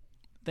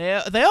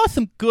 There are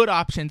some good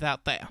options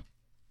out there.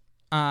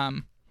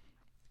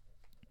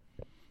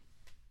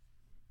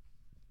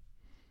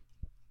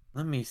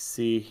 Let me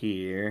see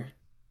here.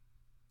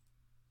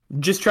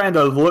 Just trying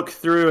to look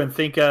through and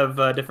think of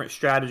different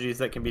strategies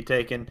that can be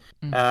taken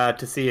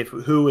to see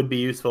who would be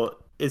useful.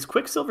 Is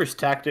Quicksilver's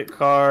tactic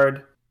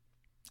card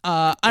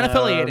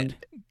unaffiliated?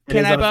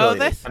 Can I borrow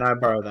this? Can I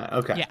borrow that?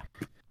 Okay. Yeah.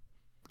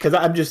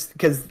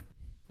 Because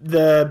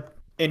the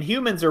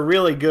Inhumans are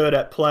really good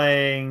at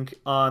playing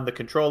on the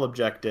control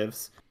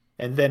objectives,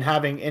 and then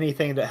having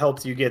anything that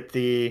helps you get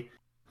the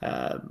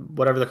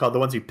whatever they're called, the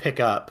ones you pick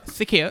up.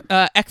 Secure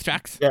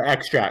extracts. Yeah,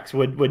 extracts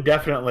would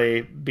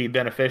definitely be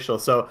beneficial.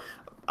 So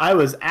I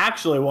was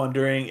actually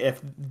wondering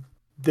if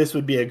this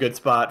would be a good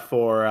spot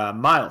for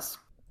Miles.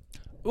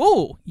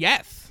 Ooh,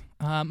 yes.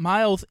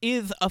 Miles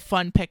is a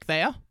fun pick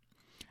there,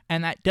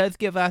 and that does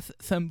give us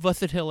some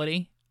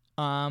versatility.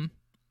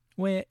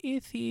 Where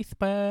is he,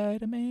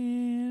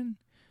 Spider-Man?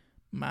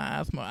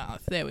 Miles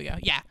Morales. There we go.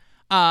 Yeah.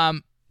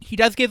 He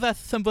does give us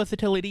some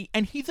versatility,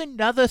 and he's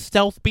another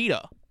stealth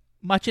beater,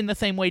 much in the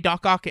same way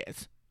Doc Ock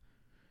is.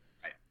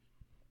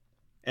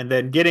 And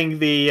then getting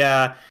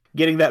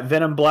that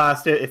Venom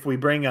Blast, if we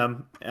bring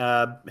him,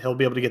 he'll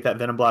be able to get that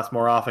Venom Blast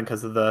more often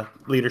because of the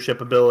leadership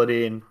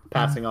ability and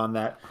passing on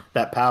that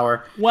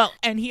power. Well,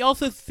 and he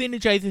also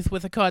synergizes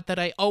with a card that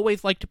I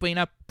always like to bring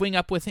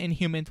up with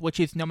Inhumans, which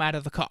is No Matter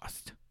the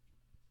Cost.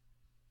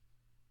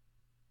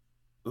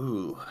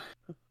 Ooh,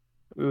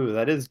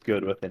 that is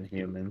good with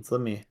Inhumans.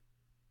 Let me.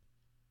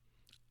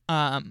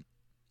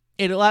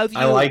 It allows you.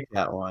 I like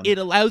that one. It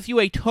allows you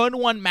a turn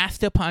 1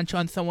 Master Punch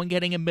on someone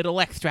getting a middle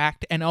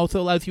extract, and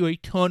also allows you a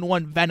turn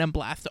 1 Venom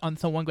Blast on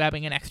someone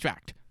grabbing an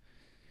extract.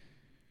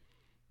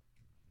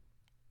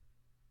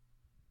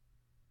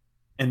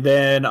 And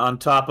then on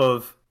top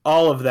of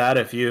all of that,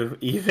 if you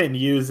even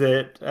use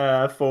it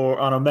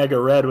on Omega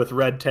Red with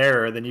Red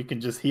Terror, then you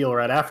can just heal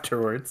right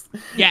afterwards.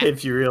 Yeah.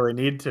 If you really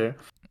need to.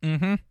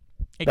 Mm-hmm.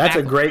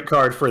 Exactly. That's a great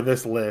card for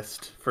this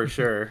list, for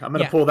sure. I'm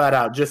going to pull that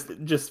out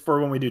just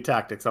for when we do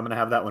tactics. I'm going to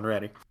have that one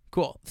ready.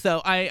 Cool.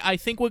 So I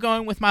think we're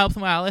going with Miles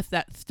Morales.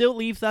 That still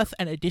leaves us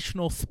an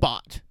additional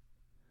spot.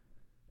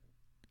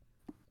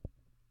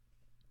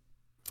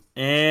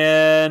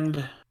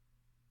 And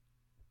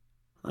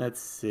let's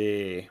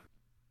see.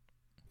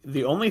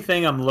 The only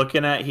thing I'm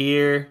looking at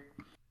here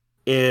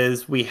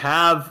is we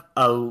have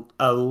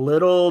a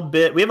little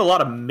bit. We have a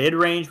lot of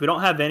mid-range. We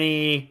don't have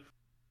any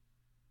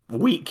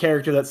weak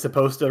character that's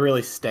supposed to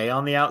really stay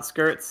on the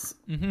outskirts.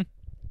 Mm-hmm.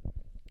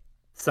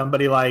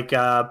 Somebody like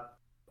a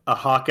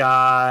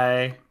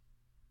Hawkeye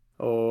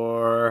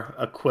or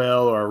a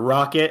Quill or a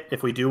Rocket,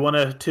 if we do want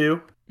to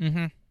too.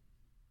 Mm-hmm.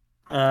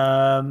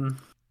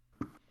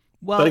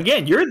 Well, but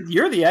again,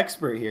 you're the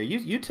expert here.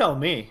 You tell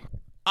me.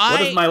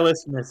 What is my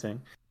list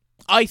missing?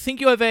 I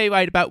think you are very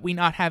right about we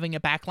not having a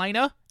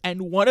backliner,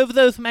 and one of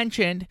those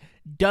mentioned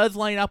does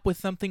line up with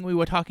something we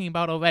were talking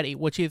about already,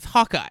 which is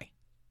Hawkeye.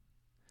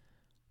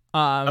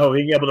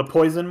 Being able to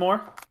poison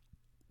more?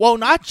 Well,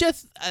 not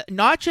just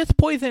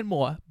poison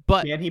more,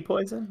 but can he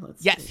poison?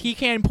 Yes, he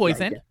can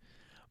poison. Yeah.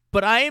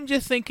 But I am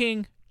just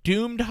thinking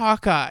doomed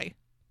Hawkeye.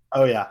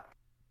 Oh yeah,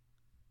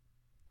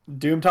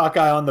 doomed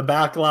Hawkeye on the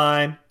back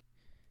line.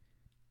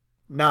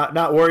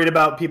 Not worried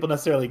about people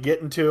necessarily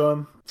getting to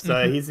him.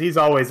 So he's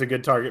always a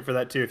good target for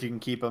that too if you can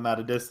keep him at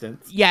a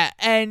distance. Yeah,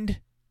 and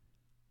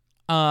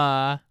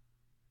I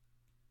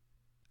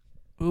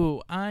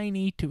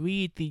need to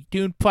read the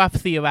Dune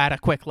Prophecy errata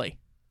quickly.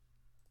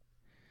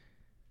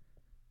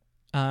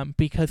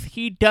 Because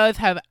he does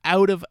have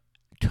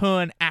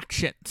out-of-turn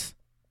actions.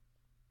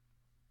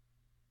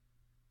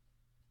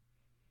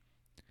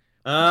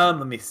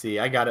 Let me see.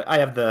 I got it. I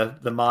have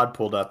the mod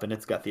pulled up, and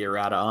it's got the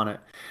errata on it.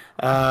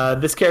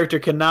 This character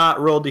cannot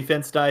roll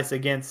defense dice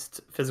against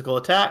physical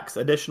attacks.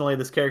 Additionally,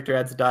 this character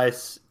adds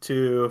dice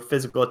to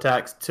physical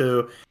attacks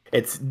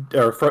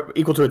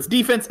equal to its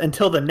defense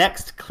until the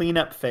next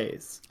cleanup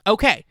phase.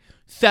 Okay,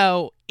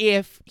 so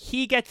if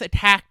he gets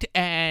attacked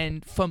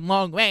and from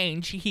long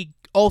range, he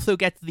also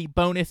gets the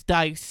bonus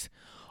dice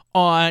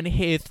on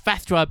his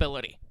fast draw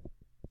ability.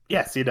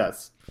 Yes, he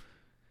does.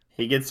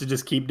 He gets to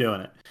just keep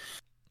doing it.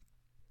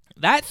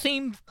 That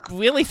seems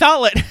really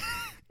solid.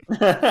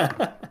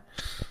 That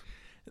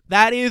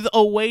is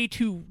a way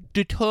to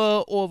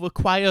deter or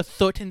require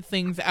certain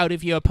things out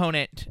of your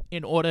opponent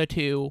in order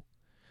to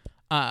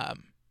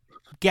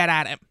get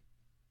at him.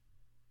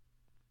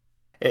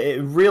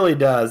 It really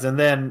does. And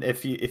then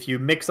if you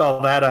mix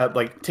all that up,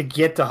 like to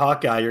get to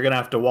Hawkeye, you're going to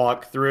have to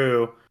walk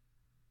through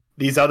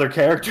these other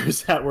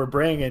characters that we're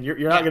bringing.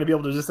 You're not going to be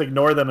able to just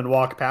ignore them and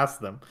walk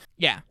past them.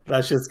 Yeah.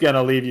 That's just going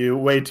to leave you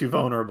way too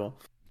vulnerable.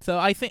 So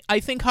I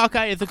think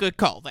Hawkeye is a good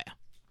call there.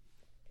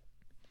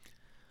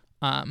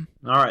 All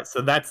right,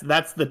 so that's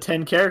the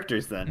 10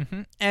 characters then.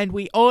 Mm-hmm. And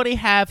we already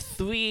have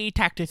 3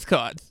 tactics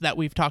cards that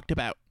we've talked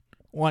about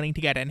wanting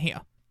to get in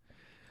here.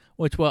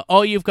 Which were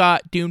all you've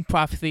got, Dune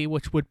Prophecy,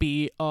 which would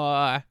be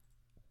a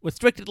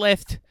restricted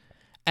list,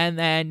 and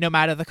then No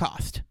Matter the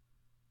Cost.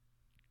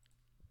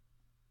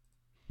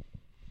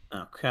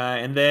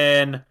 Okay, and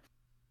then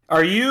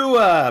are you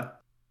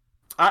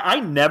I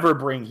never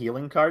bring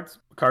healing cards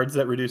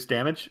that reduce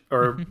damage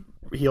or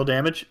heal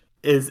damage.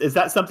 Is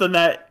that something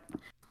that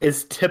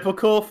is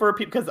typical for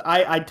people? Because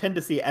I tend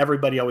to see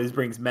everybody always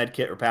brings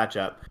medkit or patch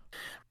up.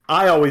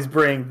 I always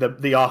bring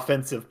the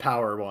offensive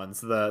power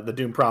ones, the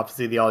Doom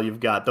Prophecy, the All You've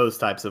Got, those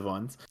types of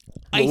ones.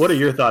 What are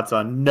your thoughts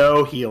on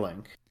no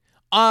healing?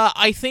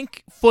 I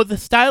think for the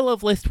style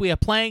of list we are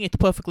playing, it's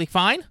perfectly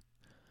fine.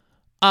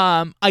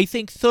 I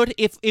think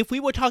if we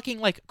were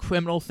talking like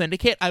Criminal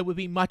Syndicate, I would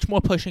be much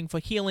more pushing for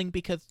healing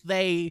because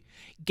they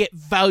get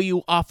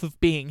value off of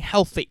being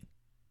healthy.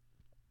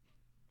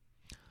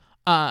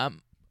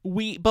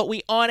 we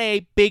aren't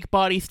a big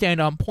body stand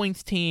on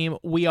points team.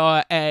 We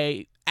are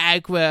a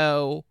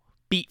aggro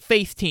beat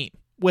face team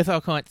with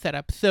our current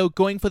setup. So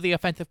going for the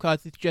offensive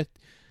cards is just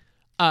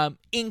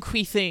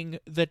increasing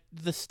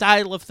the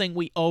style of thing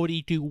we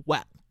already do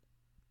well.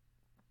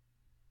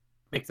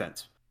 Makes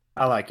sense.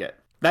 I like it.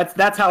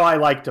 That's how I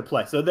like to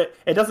play. So that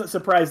it doesn't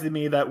surprise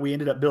me that we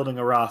ended up building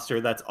a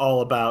roster that's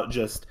all about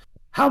just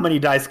how many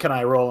dice can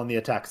I roll on the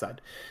attack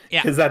side.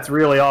 Yeah. Because that's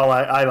really all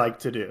I like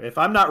to do. If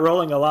I'm not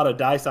rolling a lot of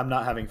dice, I'm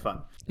not having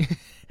fun.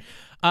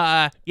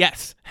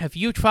 Yes. Have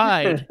you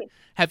tried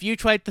the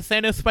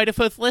Thanos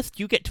Spider-Verse list?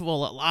 You get to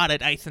roll a lot of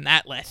dice in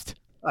that list.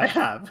 I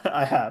have.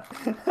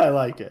 I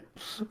like it.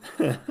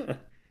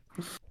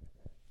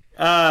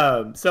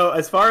 So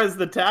as far as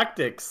the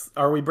tactics,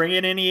 are we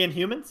bringing any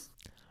Inhumans?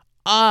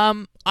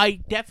 I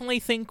definitely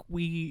think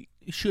we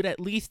should at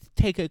least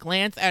take a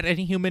glance at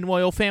any human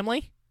royal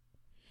family.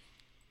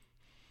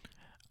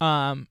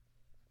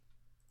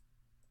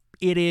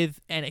 It is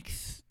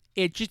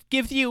it just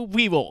gives you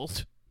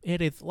rerolls.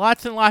 It is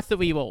lots and lots of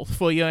rerolls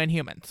for your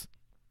Inhumans.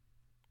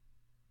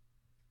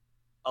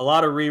 A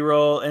lot of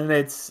reroll, and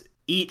it's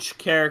each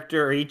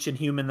character or each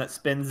Inhuman that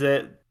spins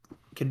it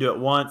can do it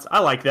once. I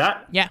like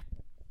that. Yeah.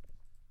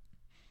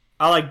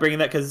 I like bringing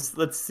that because,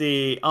 let's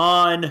see,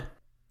 on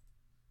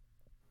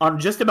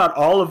just about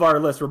all of our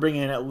lists, we're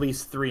bringing in at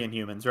least 3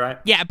 Inhumans, right?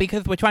 Yeah,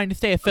 because we're trying to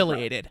stay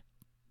affiliated.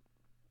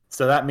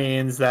 So that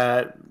means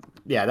that,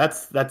 yeah,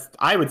 that's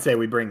I would say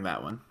we bring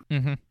that one.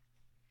 Mm-hmm.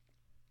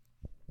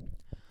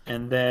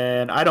 And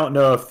then I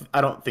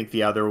don't think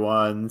the other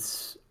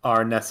ones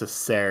are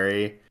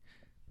necessary.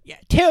 Yeah,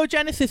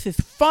 Pterogenesis is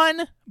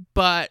fun,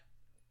 but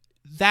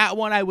that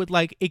one I would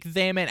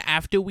examine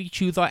after we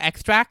choose our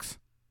extracts.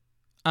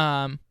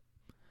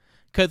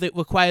 Because it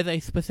requires a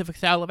specific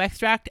style of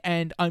extract,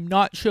 and I'm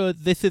not sure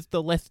this is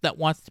the list that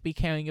wants to be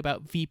caring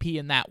about VP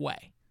in that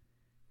way.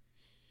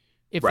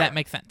 If that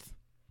makes sense.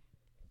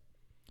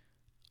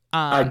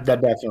 That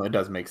definitely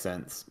does make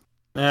sense.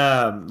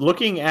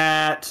 Looking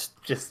at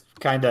just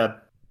kind of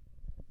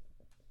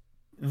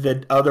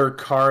the other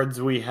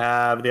cards we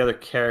have, the other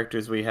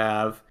characters we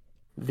have,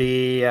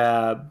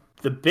 the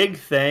big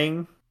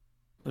thing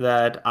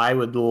that I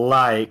would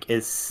like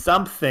is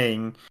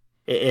something.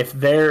 If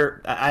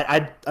they're,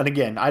 and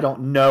again, I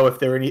don't know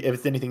if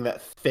it's anything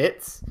that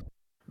fits,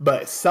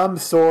 but some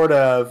sort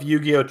of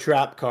Yu-Gi-Oh!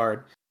 Trap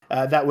card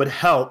that would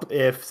help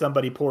if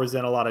somebody pours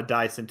in a lot of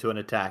dice into an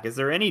attack. Is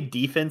there any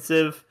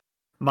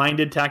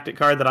defensive-minded tactic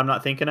card that I'm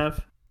not thinking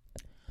of?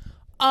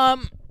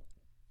 Not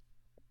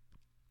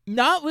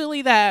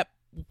really that.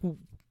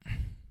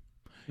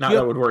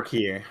 That would work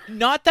here.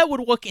 Not that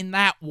would work in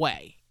that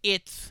way.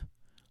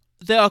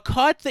 There are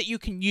cards that you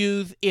can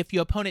use if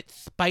your opponent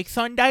spikes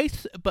on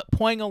dice, but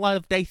pouring a lot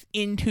of dice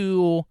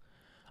into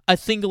a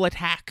single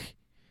attack,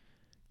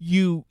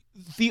 the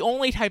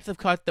only types of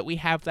cards that we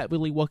have that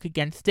really work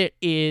against it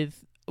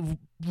is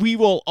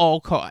reroll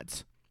all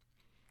cards.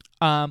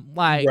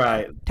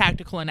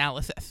 Tactical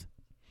Analysis.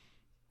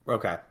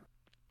 Okay.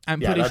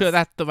 I'm pretty sure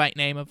that's the right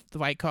name of the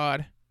right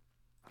card.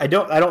 I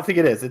don't think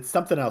it is. It's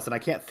something else, and I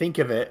can't think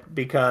of it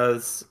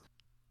because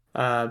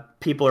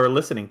people are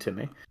listening to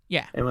me.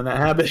 Yeah. And when that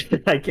happens,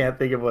 I can't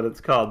think of what it's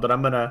called, but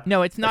I'm going to...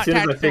 No, it's not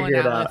Tactical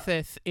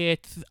Analysis.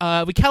 It's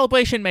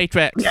Recalibration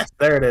Matrix. Yes,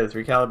 there it is.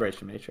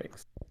 Recalibration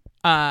Matrix.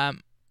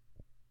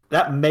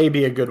 That may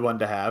be a good one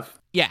to have.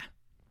 Yeah.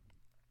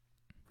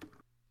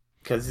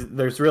 Because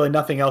there's really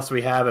nothing else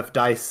we have if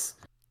dice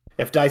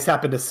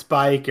happen to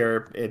spike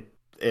or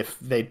if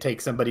they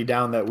take somebody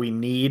down that we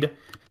need.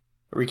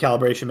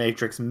 Recalibration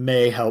Matrix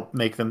may help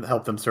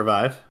them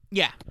survive.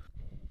 Yeah.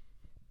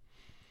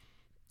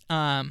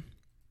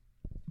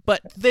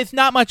 But there's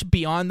not much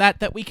beyond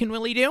that we can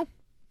really do.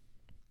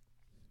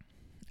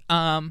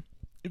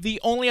 The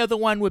only other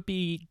one would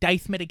be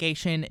dice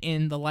mitigation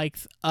in the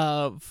likes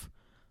of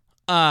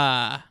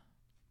Brain,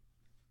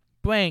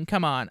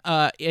 come on.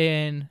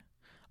 In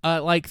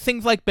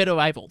things like Bitter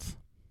Rivals.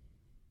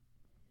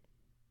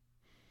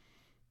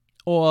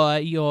 Or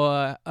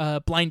your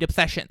Blind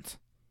Obsessions.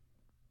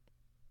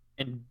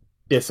 And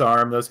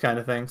disarm, those kind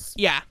of things.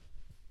 Yeah.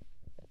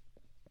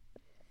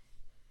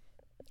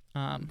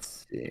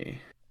 Let's see.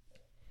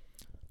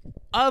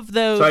 Of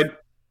those,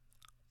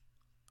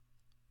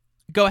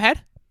 go ahead.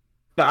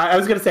 No, I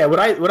was gonna say what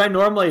I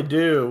normally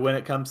do when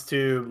it comes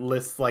to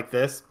lists like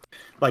this,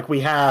 like we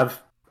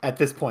have at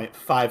this point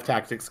 5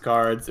 tactics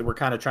cards, and we're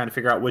kind of trying to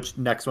figure out which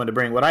next one to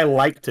bring. What I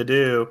like to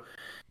do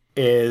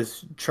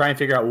is try and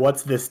figure out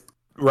what's this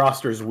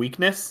roster's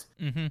weakness,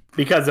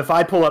 because if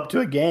I pull up to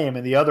a game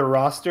and the other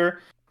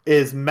roster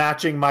is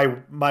matching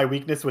my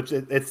weakness, which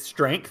it's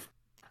strength,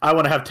 I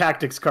want to have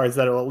tactics cards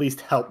that will at least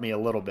help me a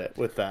little bit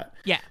with that.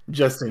 Yeah.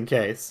 Just in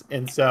case.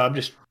 And so I'm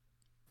just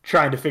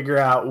trying to figure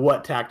out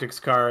what tactics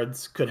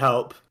cards could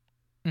help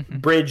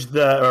bridge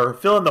or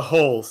fill in the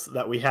holes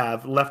that we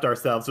have left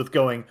ourselves with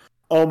going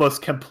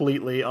almost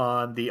completely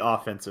on the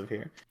offensive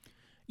here.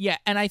 Yeah,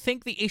 and I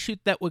think the issues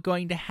that we're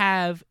going to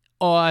have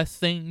are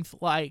things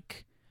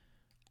like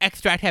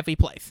extract heavy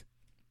plays.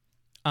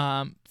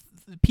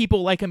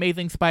 people like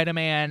Amazing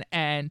Spider-Man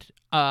and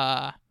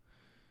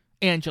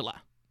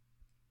Angela.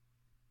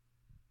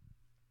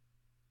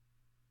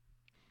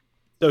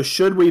 So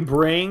should we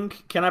bring?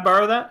 Can I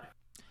borrow that?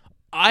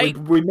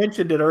 We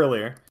mentioned it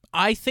earlier.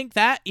 I think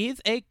that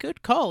is a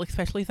good call,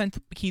 especially since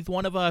he's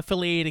one of our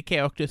affiliated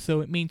characters.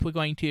 So it means we're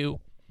going to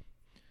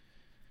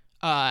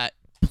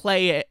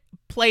play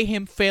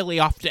him fairly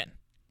often.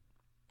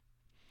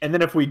 And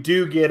then if we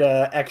do get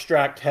a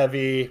extract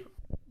heavy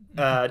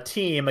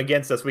team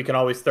against us, we can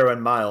always throw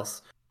in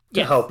Miles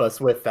to help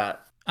us with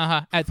that.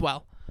 As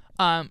well.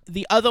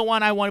 The other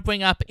one I want to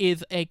bring up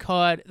is a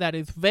card that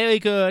is very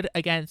good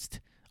against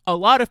a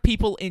lot of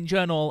people in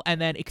general, and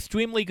then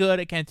extremely good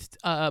against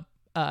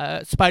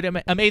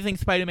Amazing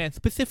Spider-Man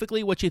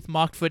specifically, which is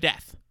Marked for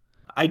Death.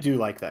 I do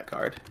like that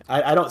card.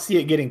 I don't see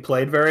it getting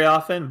played very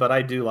often, but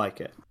I do like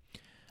it.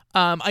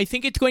 I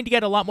think it's going to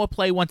get a lot more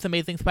play once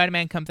Amazing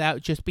Spider-Man comes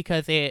out, just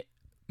because it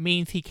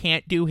means he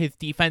can't do his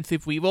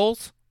defensive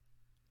rerolls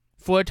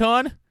for a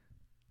turn.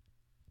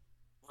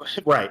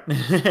 Right,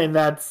 and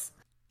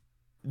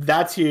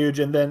that's huge.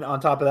 And then on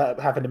top of that,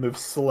 having to move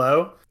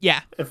slow.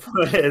 Yeah.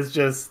 Is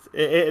just,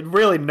 it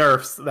really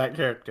nerfs that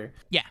character.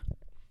 Yeah.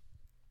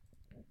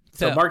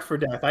 So Marked for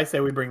Death, I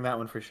say we bring that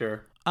one for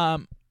sure.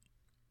 And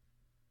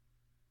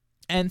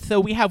so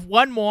we have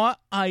one more.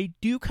 I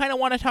do kind of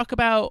want to talk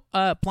about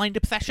Blind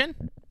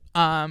Obsession,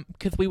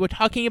 because we were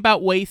talking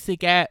about ways to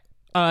get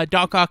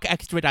Doc Ock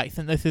extra dice,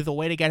 and this is a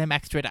way to get him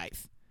extra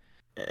dice.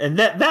 And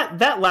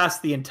that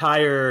lasts the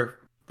entire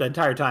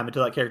time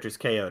until that character's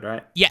KO'd,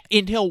 right? Yeah,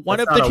 until one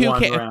That's of the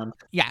not two. round.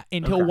 Yeah,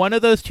 until Okay. one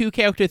of those two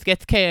characters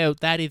gets KO'd.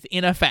 That is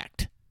in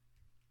effect.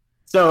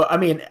 So I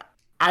mean,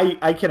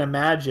 I can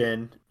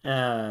imagine.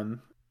 Let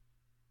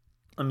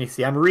me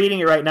see. I'm reading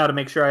it right now to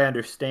make sure I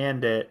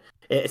understand it.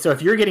 So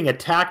if you're getting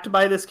attacked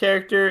by this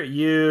character,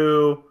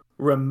 you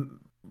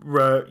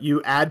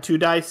you add 2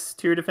 dice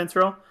to your defense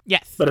roll.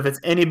 Yes. But if it's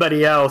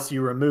anybody else,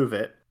 you remove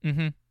it.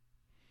 Mm-hmm.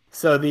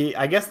 So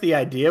I guess the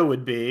idea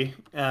would be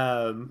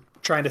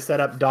trying to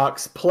set up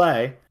Doc's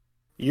play.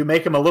 You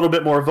make him a little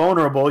bit more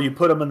vulnerable. You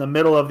put him in the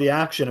middle of the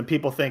action, and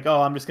people think,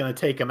 "Oh, I'm just going to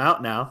take him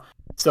out now."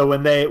 So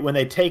when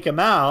they take him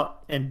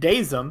out and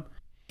daze him,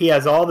 he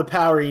has all the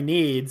power he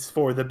needs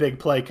for the big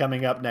play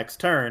coming up next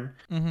turn.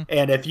 Mm-hmm.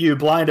 And if you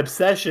Blind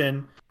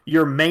Obsession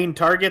your main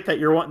target that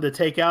you're wanting to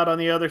take out on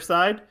the other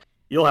side,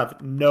 you'll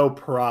have no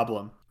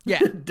problem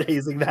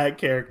dazing that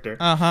character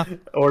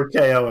or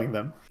KOing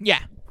them. Yeah.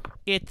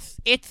 It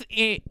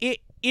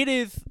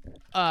is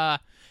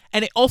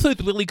and it also is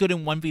really good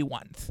in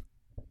 1v1s.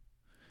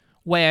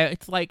 Where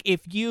it's like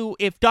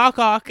if Doc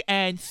Ock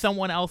and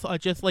someone else are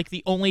just like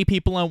the only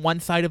people on one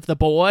side of the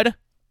board,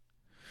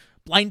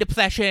 Blind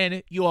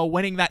Obsession, you are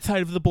winning that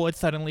side of the board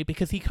suddenly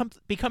because he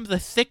becomes a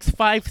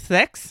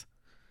 6/5/6.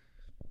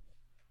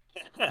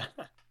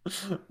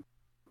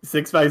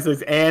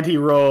 6/5/6, and he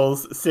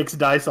rolls 6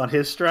 dice on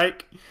his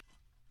strike.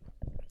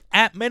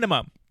 At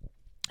minimum.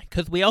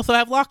 Because we also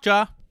have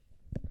Lockjaw.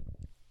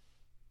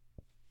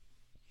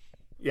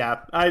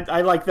 Yeah,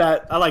 I like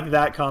that. I like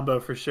that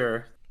combo for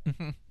sure.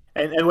 Mm-hmm.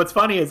 And what's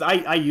funny is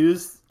I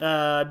use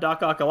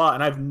Doc Ock a lot,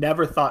 and I've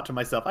never thought to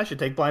myself, I should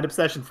take Blind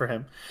Obsession for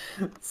him.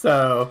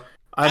 So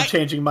I'm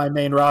changing my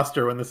main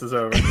roster when this is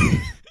over.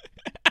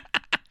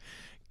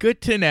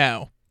 Good to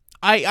know.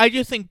 I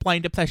just think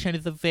Blind Obsession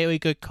is a very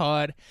good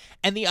card.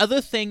 And the other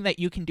thing that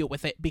you can do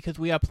with it, because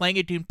we are playing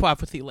a Dune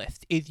Prophecy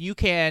list, is you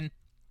can,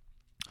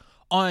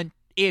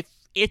 if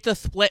it's a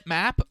split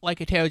map,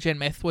 like a Terrigen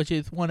Mist, which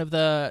is one of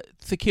the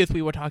secures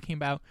we were talking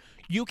about,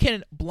 you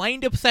can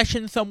Blind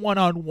Obsession someone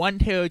on one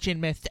Terrigen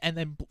Mist and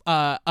then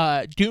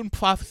Dune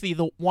Prophecy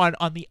the one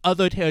on the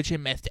other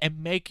Terrigen Mist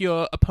and make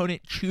your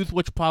opponent choose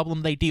which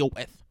problem they deal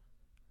with.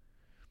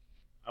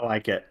 I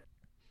like it.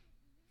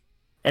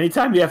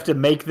 Anytime you have to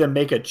make them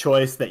make a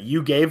choice that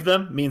you gave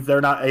them means they're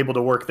not able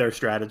to work their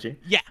strategy.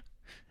 Yeah.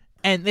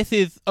 And this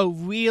is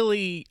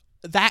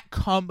that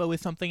combo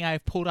is something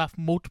I've pulled off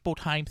multiple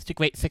times to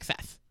great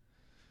success.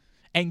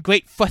 And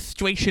great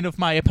frustration of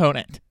my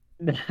opponent.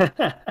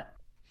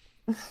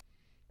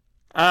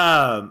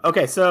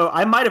 Okay, so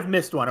I might have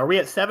missed one. Are we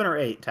at 7 or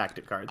 8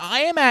 tactic cards? I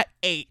am at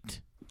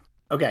 8.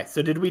 Okay,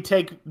 so did we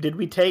take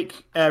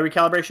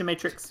Recalibration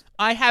Matrix?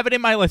 I have it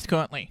in my list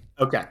currently.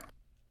 Okay.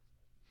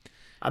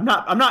 I'm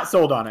not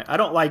sold on it. I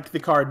don't like the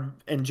card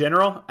in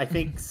general. I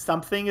think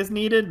something is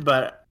needed,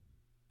 but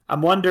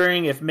I'm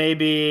wondering if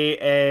maybe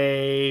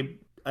a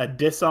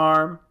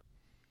disarm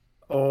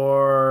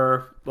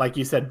or, like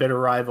you said, Bitter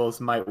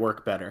Rivals might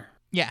work better.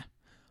 Yeah.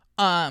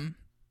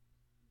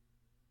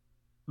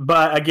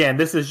 But again,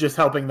 this is just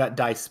helping that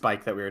dice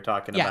spike that we were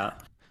talking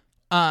about.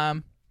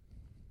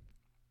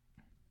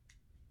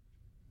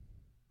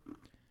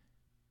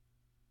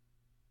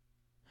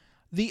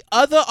 The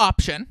other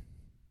option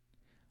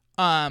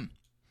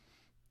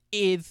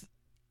is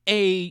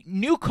a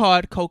new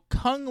card called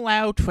Kung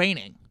Lao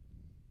Training.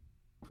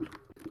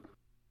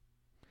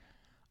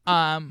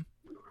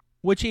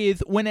 Which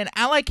is when an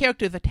allied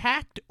character is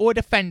attacked or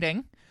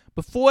defending,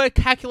 before it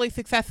calculates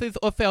successes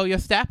or failure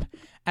step,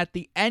 At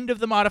the end of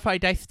the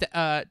modified dice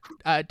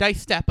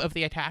step of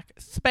the attack,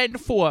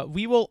 spend 4.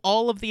 Reroll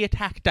all of the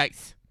attack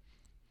dice.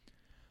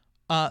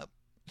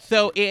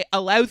 So it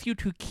allows you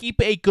to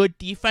keep a good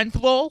defense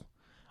roll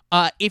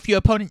if your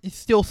opponent is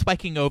still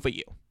spiking over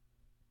you.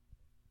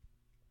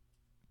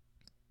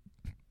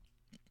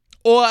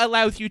 Or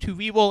allows you to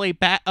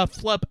reroll a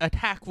flub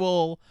attack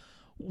roll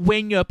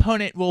when your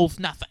opponent rolls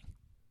nothing.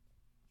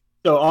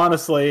 So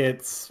honestly,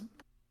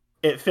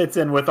 it fits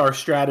in with our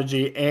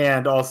strategy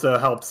and also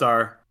helps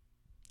our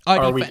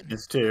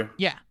weakness too.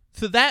 Yeah,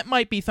 so that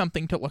might be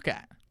something to look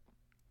at.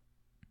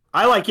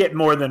 I like it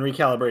more than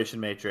Recalibration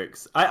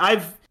Matrix.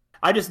 I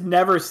just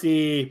never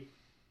see.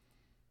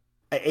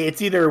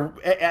 It's either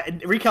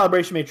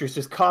Recalibration Matrix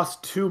just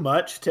costs too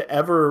much to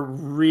ever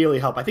really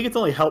help. I think it's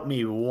only helped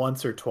me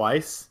once or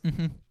twice.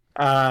 Mm-hmm.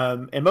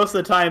 And most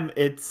of the time,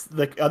 it's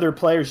the other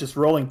players just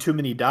rolling too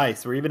many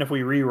dice, or even if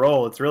we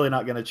re-roll, it's really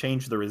not going to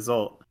change the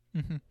result.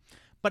 Mm-hmm.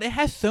 But it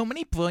has so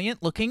many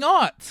brilliant-looking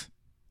arts.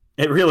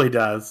 It really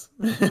does.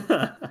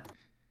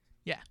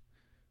 Yeah.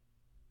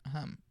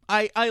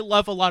 I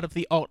love a lot of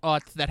the alt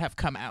arts that have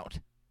come out.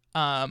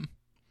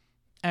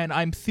 And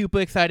I'm super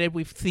excited.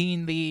 We've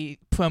seen the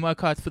promo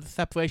cards for the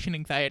Separation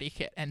Anxiety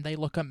kit, and they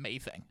look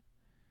amazing.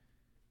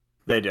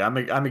 They do.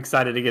 I'm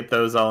excited to get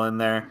those all in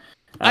there.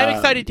 I'm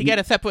excited to get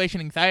a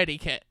Separation Anxiety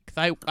kit,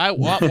 because I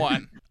want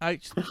one. I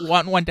just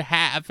want one to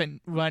have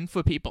and run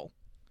for people.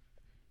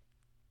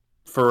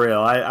 For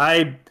real.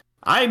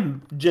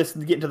 I'm just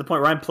getting to the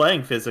point where I'm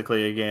playing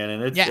physically again,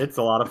 and it's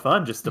a lot of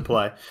fun just to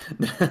play.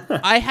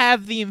 I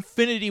have the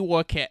Infinity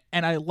War kit,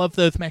 and I love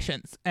those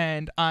missions,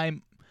 and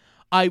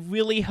I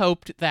really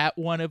hoped that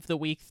one of the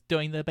weeks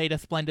during the Beta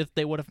Splendors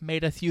they would have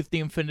made us use the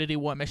Infinity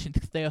War missions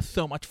because they are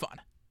so much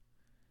fun.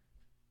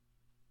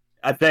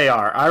 They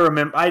are. I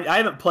remember. I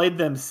haven't played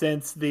them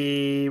since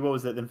the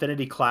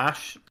Infinity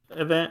Clash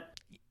event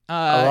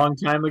a long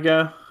time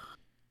ago.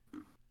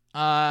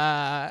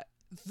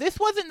 This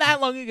wasn't that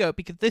long ago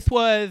because this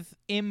was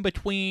in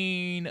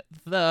between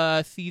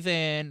the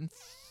season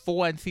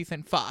 4 and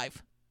season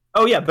 5.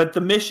 Oh yeah, but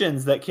the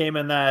missions that came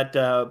in that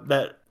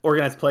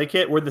organized play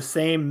kit were the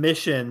same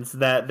missions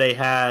that they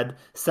had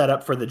set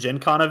up for the Gen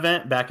Con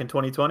event back in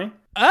 2020.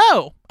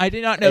 Oh, I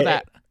did not know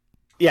that.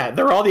 Yeah,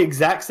 they're all the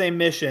exact same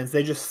missions.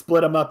 They just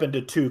split them up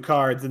into 2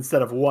 cards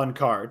instead of 1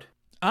 card.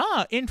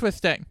 Ah,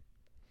 interesting.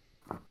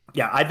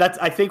 Yeah, I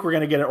think we're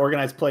going to get an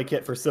organized play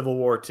kit for Civil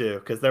War too,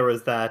 because there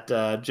was that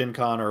Gen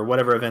Con or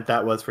whatever event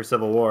that was for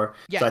Civil War.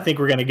 Yeah. So I think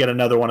we're going to get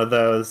another one of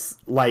those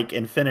like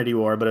Infinity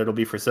War, but it'll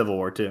be for Civil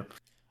War too.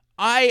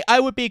 I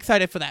would be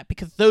excited for that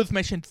because those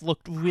missions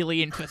looked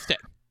really interesting.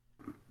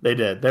 They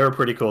did. They were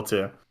pretty cool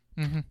too.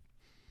 Mm-hmm.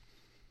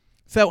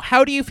 So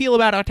how do you feel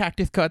about our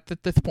tactics cards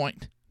at this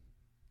point?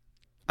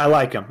 I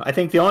like them. I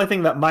think the only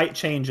thing that might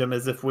change them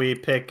is if we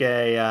pick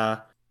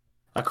a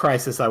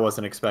crisis I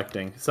wasn't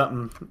expecting.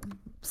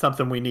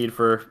 Something we need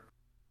for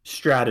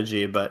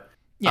strategy, but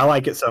yeah. I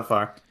like it so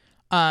far.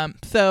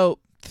 So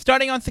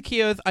starting on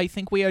Secures, I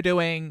think we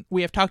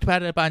have talked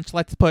about it a bunch.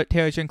 Let's put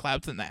Terrigen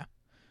Clouds in there.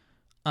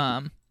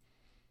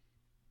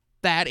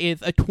 That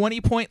is a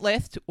 20-point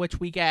list, which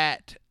we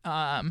get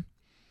Black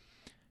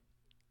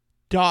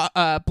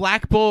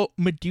Bolt,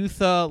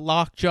 Medusa,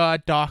 Lockjaw,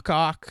 Doc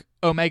Ock,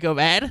 Omega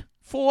Red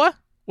for,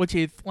 which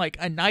is like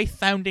a nice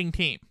sounding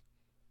team.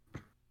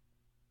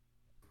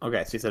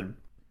 Okay, so you said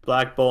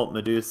Black Bolt,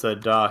 Medusa,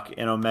 Doc,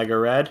 and Omega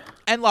Red?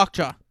 And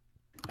Lockjaw.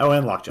 Oh,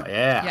 and Lockjaw,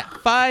 yeah. Yeah,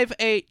 5,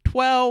 8,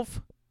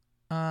 12.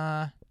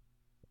 No,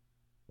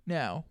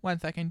 1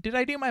 second. Did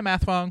I do my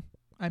math wrong?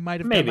 I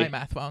might have done my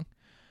math wrong.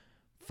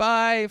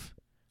 5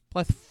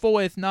 plus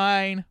 4 is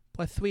 9,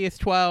 plus 3 is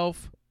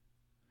 12.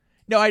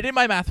 No, I did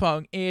my math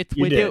wrong. It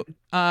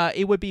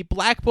would be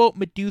Black Bolt,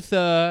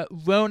 Medusa,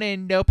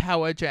 Ronin, no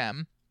power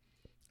gem,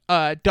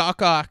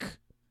 Doc Ock,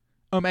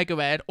 Omega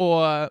Red,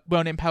 or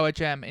Ronin power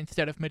gem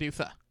instead of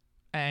Medusa,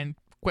 and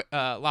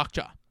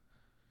Lockjaw.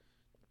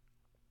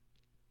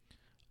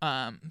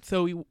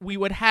 So we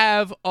would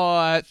have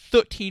our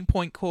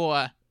 13-point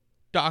core,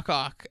 Doc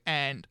Ock,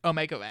 and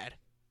Omega Red.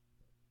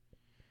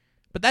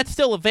 But that's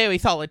still a very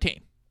solid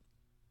team.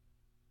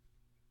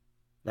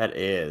 That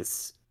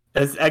is.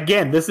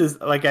 Again, this is,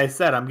 like I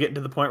said, I'm getting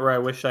to the point where I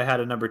wish I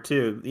had a number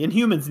 2. The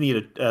Inhumans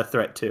need a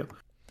threat too.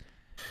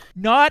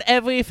 Not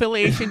every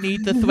affiliation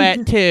needs a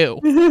threat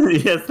too.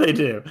 Yes, they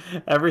do.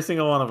 Every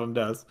single one of them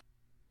does.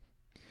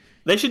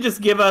 They should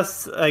just give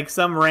us like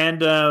some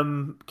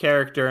random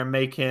character and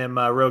make him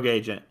a rogue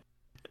agent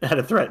at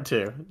a threat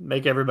too.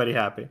 Make everybody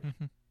happy.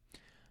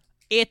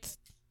 It's...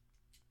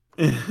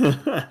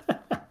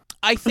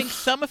 I think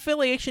some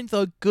affiliations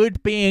are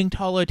good being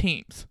taller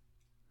teams.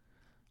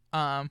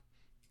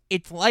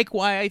 It's like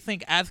why I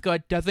think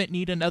Asgard doesn't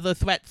need another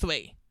threat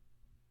 3.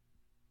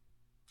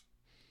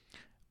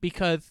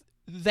 Because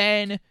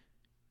then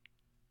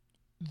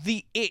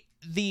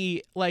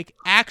the like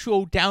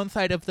actual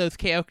downside of those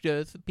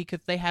characters,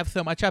 because they have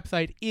so much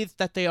upside, is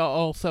that they are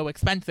all so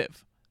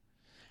expensive.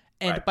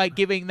 And by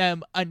giving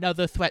them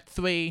another threat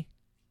 3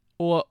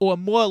 or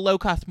more low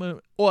cost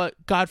or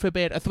God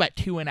forbid a threat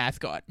to an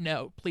Asgard.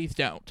 No, please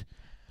don't.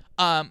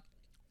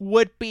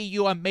 Would be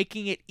you are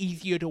making it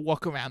easier to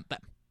walk around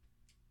them.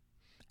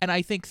 And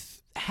I think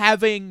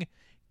having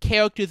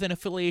characters and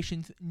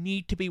affiliations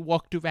need to be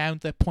walked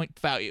around their point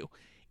value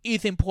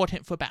is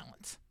important for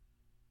balance.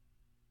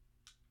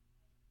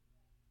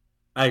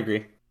 I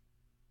agree.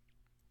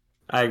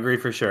 I agree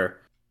for sure.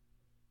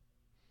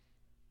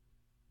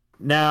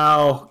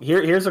 Now,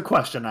 here's a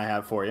question I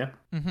have for you.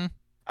 Mm-hmm.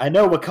 I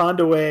know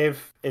Wakanda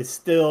Wave is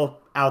still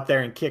out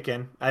there and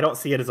kicking. I don't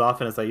see it as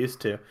often as I used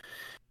to.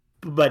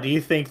 But do you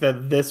think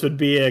that this would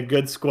be a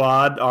good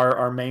squad,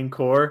 our main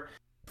core,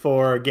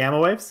 for Gamma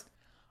Waves?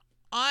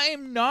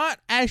 I'm not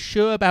as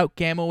sure about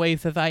Gamma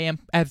Waves as I am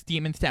as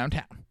Demons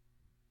Downtown.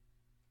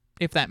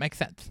 If that makes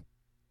sense.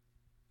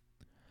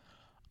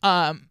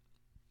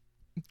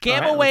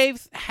 Gamma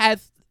Waves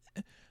has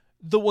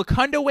the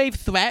Wakanda Wave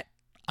threat.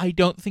 I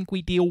don't think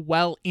we deal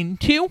well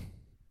into.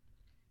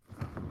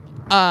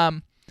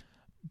 But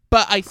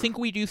I think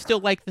we do still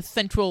like the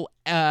central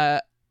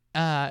secure.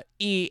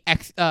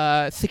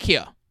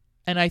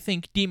 And I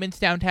think Demons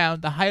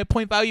Downtown, the higher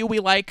point value we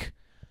like.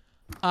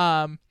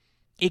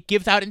 It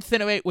gives out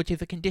Incinerate, which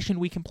is a condition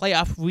we can play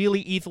off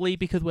really easily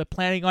because we're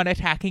planning on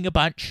attacking a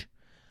bunch.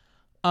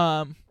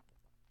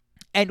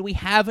 And we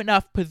have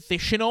enough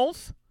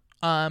positionals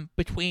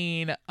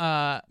between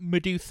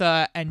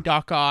Medusa and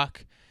Dark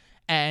Ark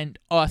and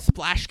our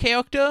Splash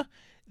character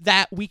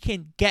that we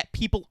can get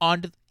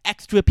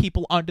extra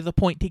people onto the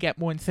point to get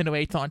more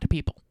Incinerates onto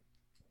people.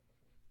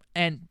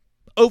 And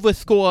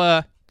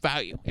overscore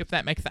value, if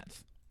that makes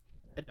sense.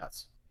 It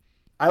does.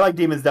 I like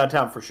Demons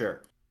Downtown for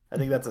sure. I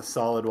think that's a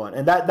solid one.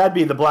 And that'd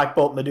be the Black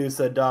Bolt,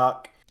 Medusa,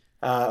 Doc,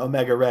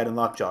 Omega Red, and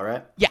Lockjaw,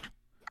 right? Yeah.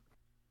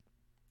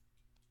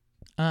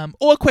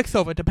 Or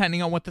Quicksilver,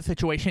 depending on what the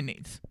situation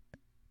needs.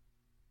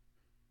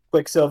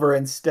 Quicksilver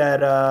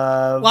instead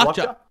of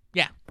Lockjaw.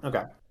 Yeah.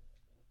 Okay.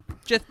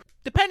 Just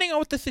depending on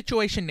what the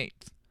situation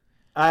needs.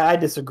 I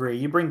disagree.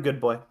 You bring Good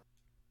Boy.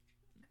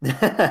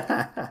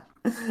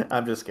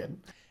 I'm just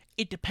kidding.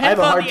 It depends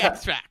on the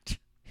extract.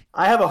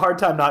 I have a hard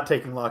time not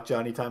taking Lockjaw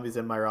anytime he's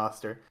in my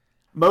roster.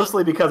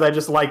 Mostly because I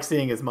just like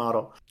seeing his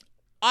model.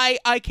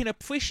 I can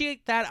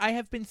appreciate that. I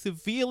have been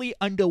severely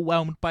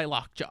underwhelmed by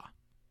Lockjaw.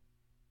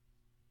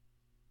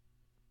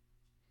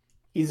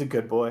 He's a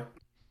good boy.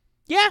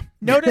 Yeah,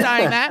 no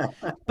denying that.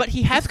 But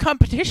he has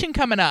competition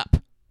coming up.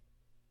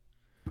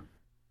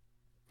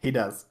 He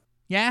does.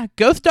 Yeah,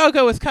 Ghost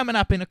Doggo is coming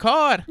up in a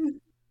card.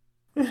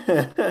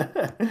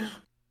 I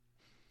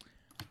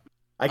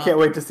can't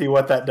wait to see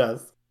what that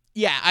does.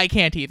 Yeah, I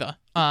can't either.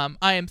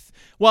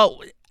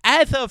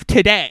 As of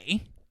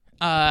today,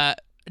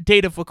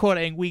 date of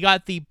recording, we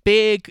got the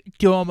big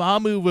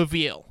Dormammu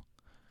reveal.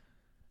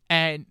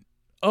 And,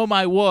 oh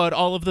my word,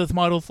 all of those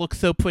models look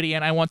so pretty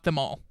and I want them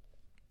all.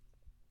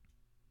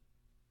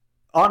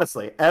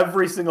 Honestly,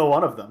 every single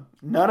one of them.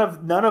 None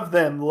of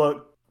them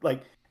look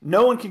like...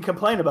 No one can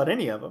complain about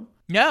any of them.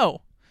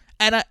 No.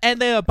 And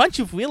there are a bunch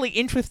of really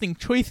interesting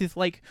choices,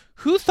 like,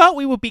 who thought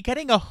we would be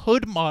getting a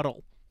Hood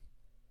model?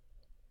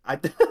 I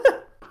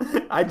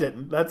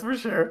didn't, that's for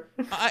sure.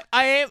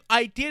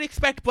 I did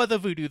expect Brother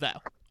Voodoo,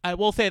 though. I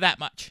will say that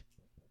much.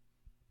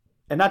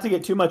 And not to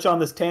get too much on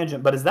this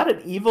tangent, but is that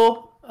an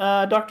evil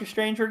Doctor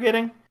Strange we're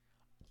getting?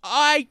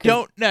 I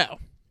don't know.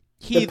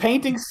 The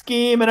painting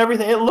scheme and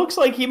everything, it looks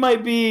like he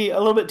might be a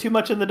little bit too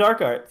much in the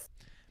dark arts.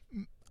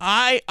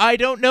 I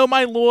don't know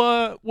my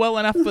lore well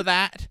enough for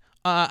that.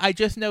 I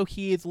just know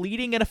he is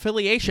leading an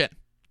affiliation.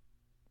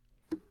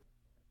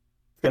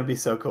 It's going to be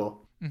so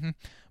cool. Mm-hmm.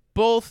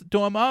 Both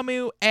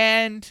Dormammu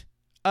and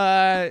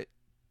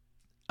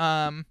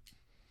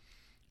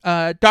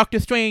Doctor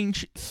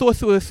Strange,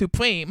 Sorcerer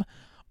Supreme,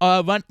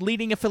 are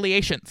leading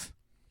affiliations.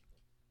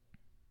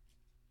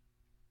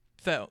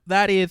 So,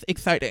 that is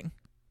exciting.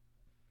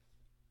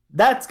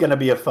 That's going to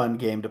be a fun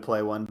game to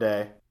play one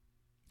day.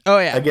 Oh,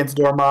 yeah. Against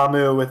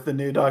Dormammu with the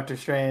new Doctor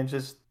Strange.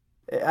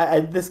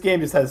 This game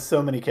just has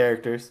so many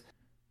characters.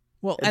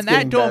 Well, and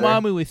that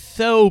Dormammu is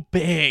so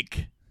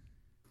big.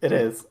 It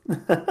is.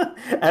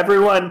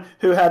 Everyone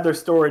who had their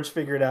storage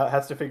figured out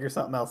has to figure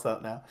something else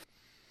out now.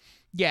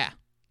 Yeah,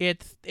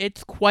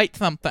 it's quite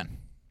something.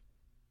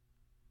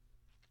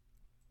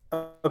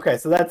 Okay,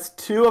 so that's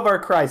two of our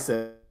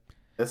Crisis.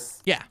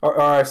 Yeah. Or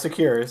our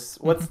Secures.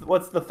 What's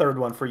the third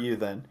one for you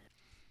then?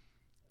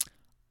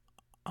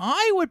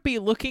 I would be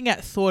looking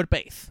at Sword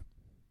Base.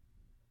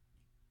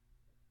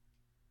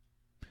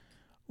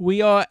 We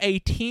are a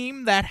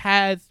team that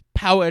has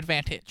power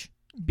advantage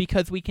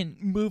because we can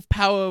move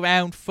power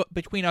around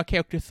between our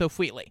characters so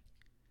freely.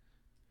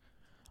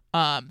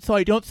 So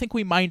I don't think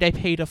we mind I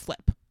pay to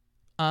flip.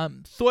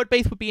 Sword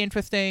Base would be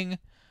interesting.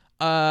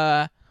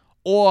 Or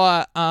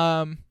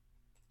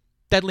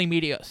Deadly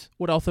Meteors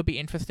would also be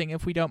interesting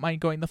if we don't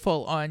mind going the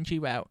full RNG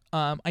route.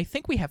 I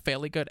think we have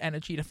fairly good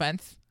energy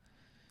defense.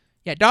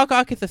 Yeah, Dark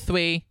Ark is a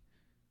 3.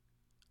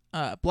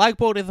 Black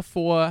Bolt is a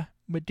 4.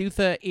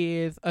 Medusa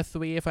is a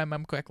 3, if I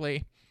remember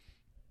correctly.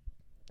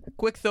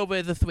 Quicksilver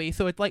is a 3,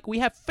 so it's like we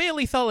have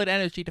fairly solid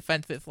energy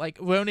defenses. Like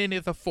Ronin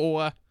is a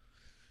 4.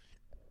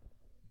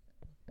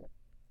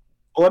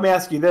 Well, let me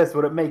ask you this: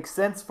 would it make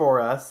sense for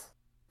us,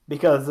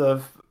 because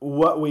of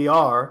what we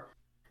are,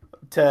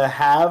 to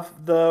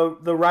have the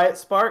Riot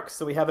Sparks,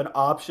 so we have an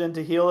option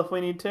to heal if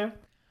we need to?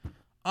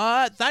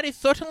 That is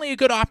certainly a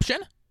good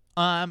option.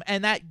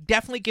 And that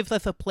definitely gives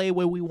us a play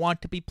where we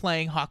want to be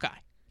playing Hawkeye,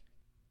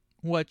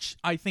 which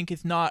I think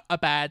is not a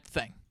bad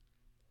thing.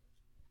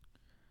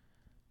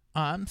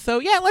 So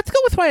yeah, let's go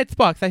with Riot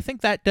Sparks. I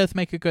think that does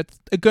make a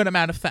good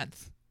amount of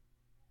sense.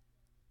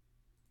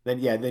 Then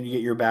you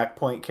get your back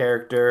point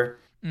character.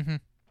 Mm-hmm.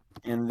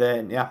 And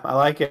then, I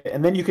like it.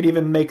 And then you could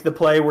even make the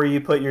play where you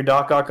put your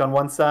Doc Ock on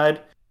one side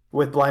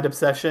with Blind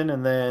Obsession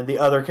and then the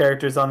other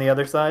characters on the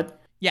other side.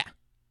 Yeah.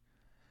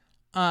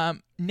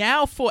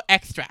 Now for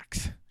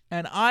extracts.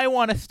 And I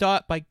want to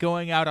start by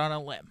going out on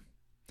a limb.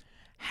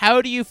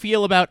 How do you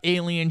feel about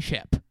Alien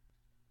Ship?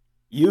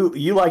 You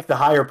like the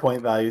higher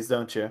point values,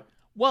 don't you?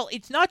 Well,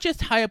 it's not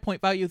just higher point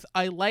values.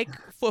 I like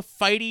for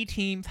fighty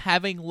teams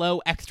having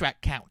low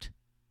extract count.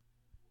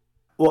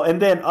 Well,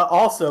 and then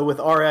also with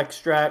our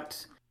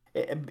extract,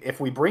 if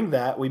we bring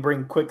that, we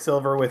bring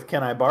Quicksilver with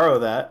Can I Borrow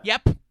That?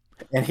 Yep.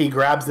 And he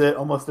grabs it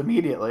almost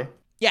immediately.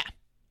 Yeah.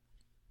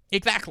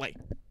 Exactly.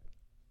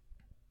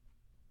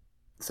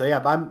 So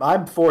yeah,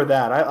 I'm for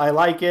that. I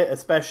like it,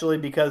 especially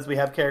because we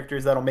have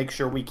characters that'll make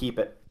sure we keep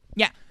it.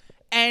 Yeah.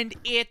 And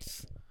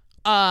it's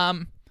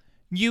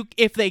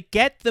if they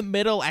get the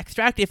middle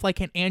extract, if like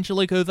an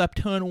Angela goes up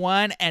turn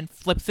 1 and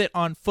flips it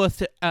on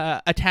first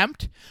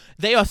attempt,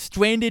 they are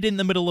stranded in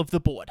the middle of the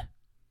board.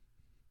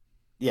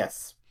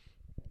 Yes.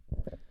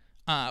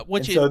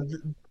 Which is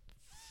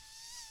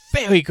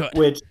very good.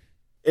 Which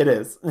it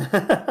is.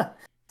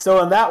 So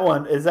on that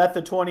one, is that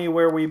the 20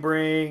 where we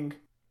bring...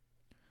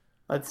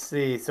 Let's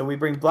see. So we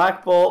bring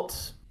Black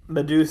Bolt,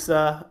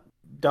 Medusa,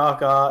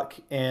 Doc Ock,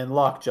 and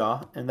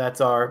Lockjaw, and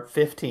that's our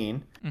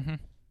 15. Mm-hmm.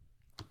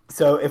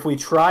 So if we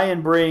try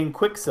and bring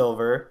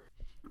Quicksilver,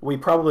 we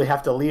probably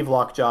have to leave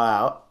Lockjaw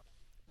out.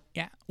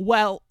 Yeah.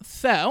 Well,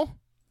 so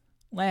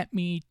let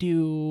me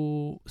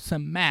do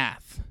some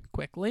math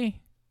quickly.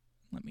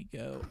 Let me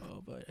go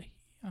over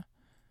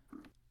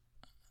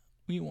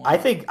here. I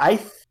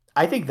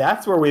think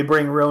that's where we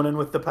bring Ronin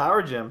with the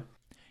Power Gem.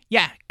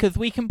 Yeah, because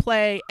we can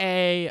play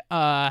a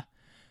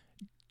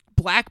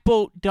Black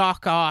Bolt,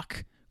 Doc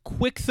Ock,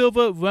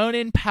 Quicksilver,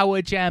 Ronin,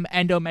 Power Gem,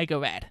 and Omega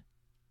Red.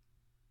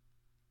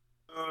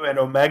 Ooh, and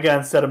Omega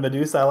instead of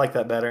Medusa, I like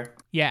that better.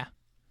 Yeah.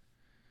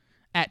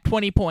 At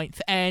 20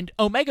 points. And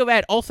Omega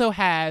Red also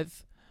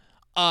has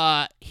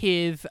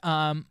his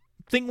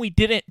thing we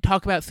didn't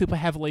talk about super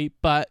heavily,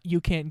 but you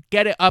can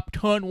get it up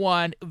turn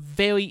 1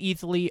 very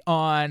easily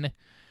on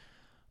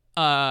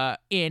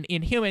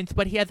in humans,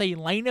 but he has a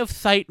line of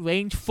sight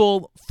range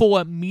for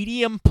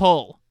medium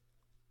pull.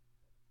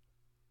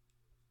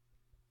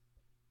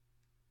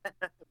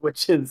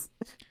 Which is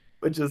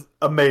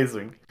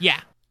amazing. Yeah.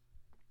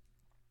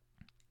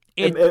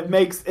 It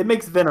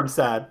makes Venom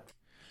sad.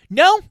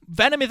 No,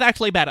 Venom is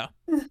actually better.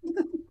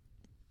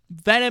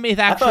 Venom is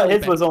actually I thought his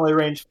better. was only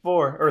range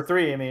 4 or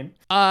 3, I mean.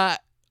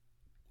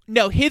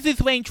 No, his is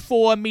range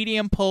 4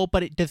 medium pull,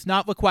 but it does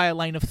not require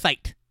line of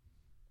sight.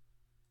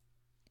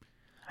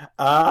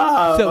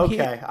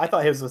 Okay. I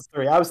thought his was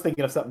 3. I was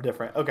thinking of something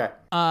different. Okay.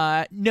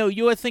 No,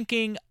 you are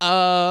thinking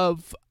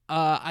of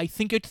I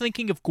think you're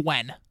thinking of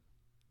Gwen.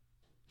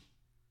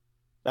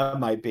 That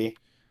might be.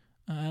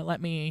 Let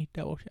me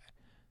double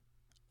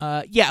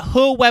check. Yeah,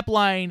 her web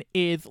line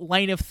is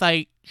line of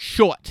sight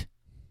short.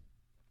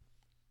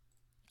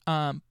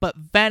 But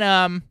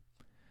Venom,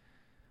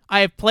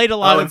 I have played a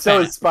lot of and so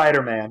Venom. is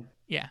Spider-Man.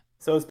 Yeah.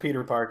 So is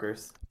Peter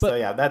Parker's. But, so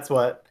yeah, that's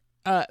what.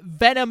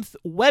 Venom's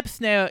web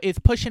snare is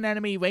push an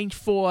enemy range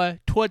 4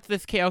 towards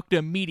this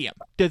character medium.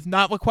 Does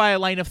not require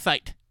line of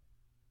sight.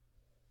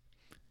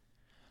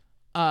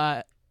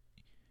 But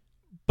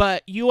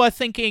you are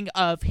thinking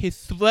of his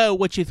throw,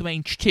 which is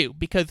range 2,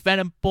 because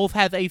Venom both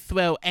has a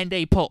throw and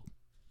a pull.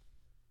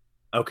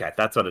 Okay,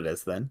 that's what it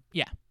is then.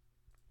 Yeah.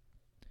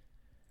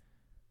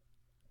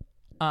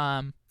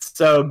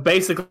 So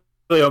basically,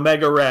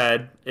 Omega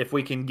Red, if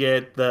we can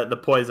get the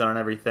poison on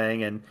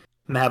everything and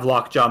have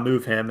Lockjaw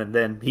move him, and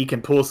then he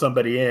can pull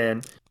somebody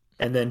in,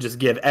 and then just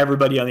give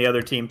everybody on the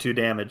other team 2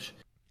 damage.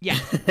 Yeah.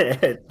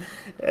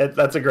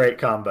 That's a great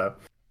combo.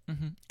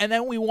 Mm-hmm. And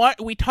then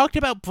we talked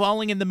about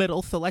brawling in the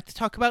middle, so let's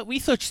talk about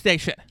Research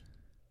Station.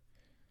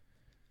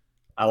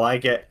 I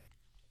like it.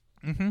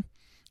 Mm-hmm.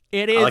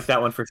 It is. I like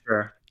that one for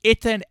sure.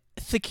 It's an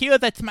secure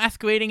that's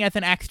masquerading as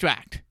an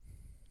extract.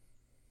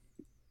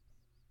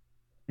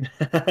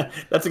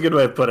 That's a good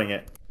way of putting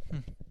it.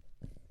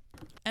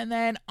 And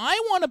then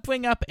I want to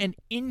bring up an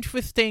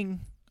interesting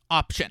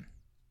option.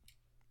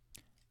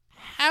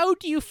 How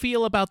do you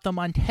feel about the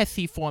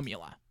Montesi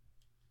formula?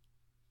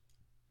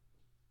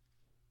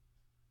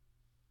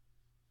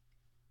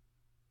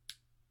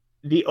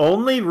 The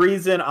only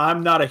reason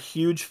I'm not a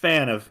huge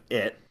fan of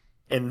it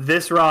in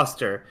this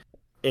roster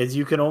is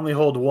you can only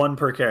hold 1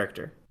 per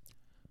character.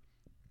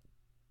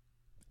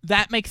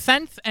 that makes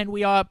sense, and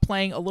we are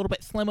playing a little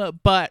bit slimmer,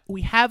 but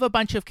we have a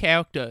bunch of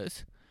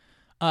characters.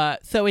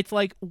 So it's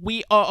like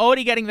we are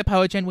already getting the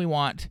power gen we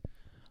want.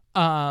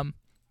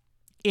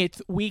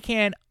 We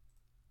can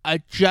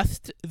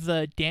adjust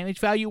the damage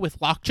value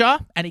with Lockjaw,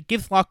 and it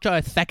gives Lockjaw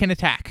a second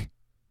attack,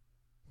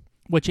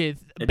 which is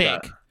big.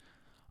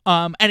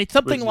 And it's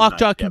something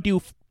Lockjaw can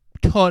do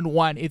turn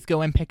 1 is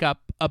go and pick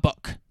up a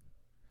book.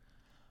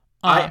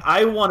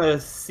 I want to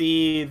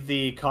see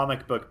the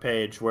comic book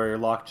page where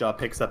Lockjaw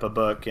picks up a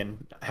book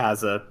and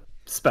has a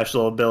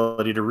special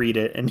ability to read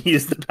it and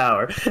use the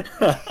power.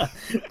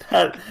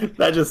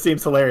 that just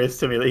seems hilarious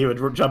to me that he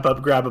would jump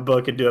up, grab a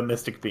book, and do a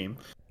Mystic Beam.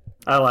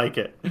 I like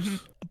it.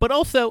 But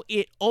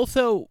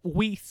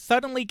we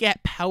suddenly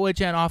get power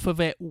gen off of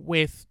it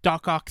with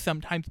Doc Ock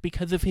sometimes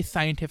because of his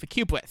scientific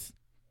hubris.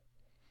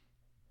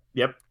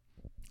 Yep.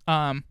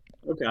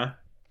 Okay.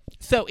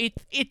 So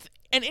it's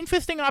an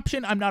interesting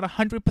option. I'm not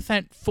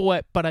 100% for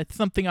it, but it's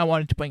something I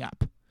wanted to bring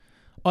up.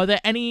 Are there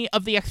any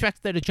of the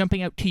extracts that are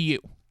jumping out to you?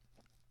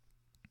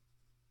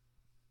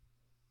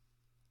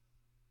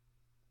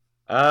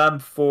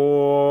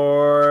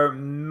 For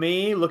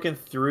me, looking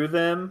through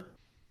them,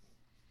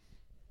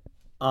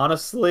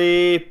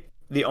 honestly,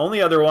 the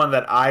only other one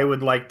that I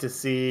would like to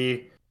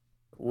see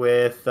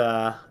with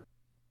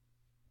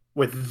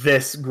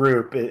this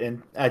group,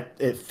 and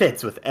it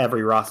fits with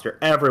every roster.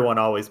 Everyone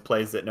always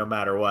plays it no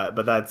matter what,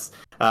 but that's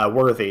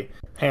Worthy.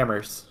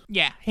 Hammers.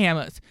 Yeah,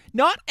 Hammers.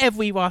 Not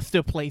every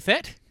roster plays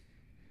it.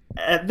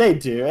 They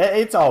do.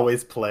 It's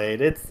always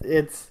played.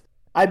 It's.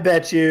 I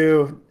bet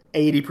you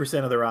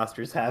 80% of the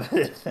rosters have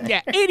it.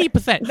 Yeah,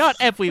 80%. Not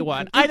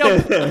everyone. I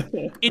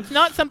don't. It's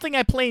not something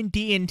I play in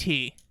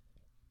D&T.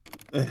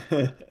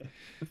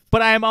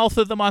 But I am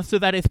also the monster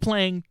that is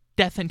playing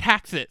Death and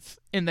Taxes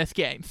in this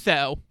game,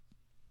 so.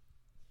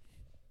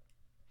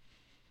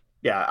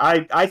 Yeah,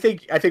 I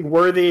think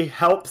Worthy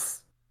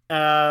helps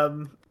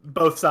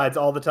both sides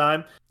all the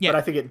time, but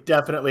I think it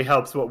definitely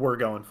helps what we're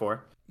going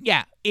for.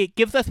 Yeah, it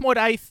gives us more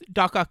dice.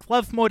 Doc Ock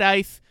loves more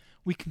dice.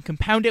 We can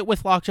compound it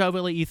with Lockjaw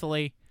really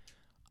easily.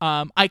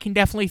 I can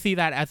definitely see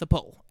that as a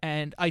pull,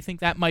 and I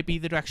think that might be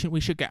the direction we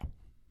should go.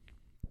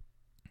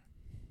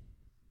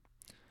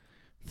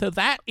 So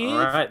that is all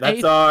right.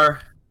 That's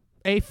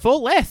a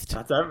full list.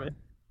 That's everything.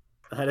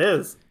 That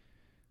is.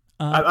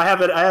 I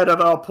have it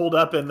all pulled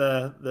up in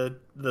the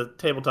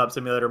Tabletop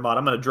Simulator mod.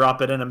 I'm going to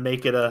drop it in and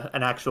make it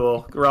an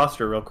actual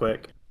roster real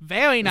quick.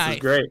 Very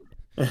nice. This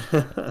is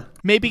great.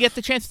 Maybe get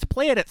the chance to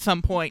play it at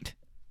some point.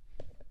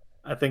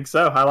 I think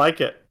so. I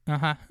like it.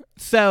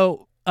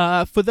 So,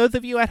 for those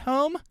of you at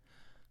home,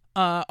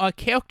 our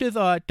characters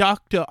are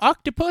Dr.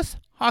 Octopus,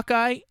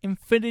 Hawkeye,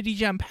 Infinity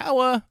Gem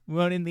Power,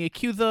 Ronan the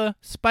Accuser,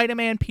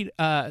 Spider-Man,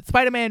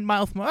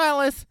 Miles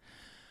Morales,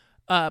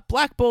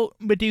 Black Bolt,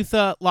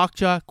 Medusa,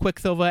 Lockjaw,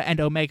 Quicksilver, and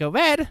Omega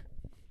Red.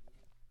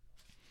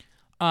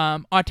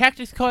 Our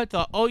tactics cards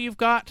are All You've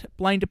Got,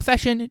 Blind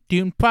Obsession,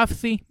 Doomed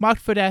Prophecy,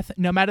 Marked for Death,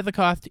 No Matter the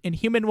Cost,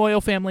 Inhuman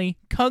Royal Family,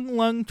 Kung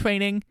Lung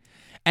Training,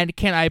 and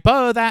Can I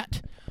Borrow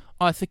That?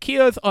 Our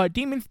secures are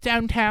Demons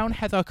Downtown,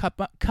 has our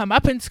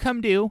comeuppance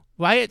come due,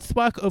 Riot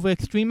Spark over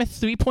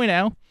Extremists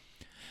 3.0,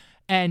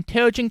 and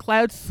Terrigen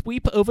Cloud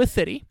Sweep over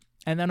City.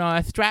 And then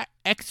our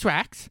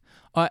extracts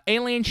are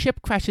Alien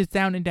Ship Crashes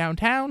Down in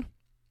Downtown,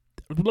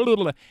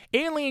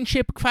 Alien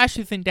Ship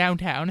Crashes in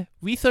Downtown,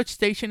 Research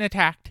Station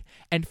Attacked,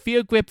 and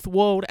Fear Grips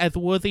World as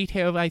Worthy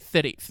Terrorized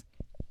Cities.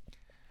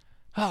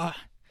 How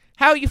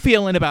are you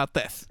feeling about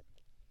this?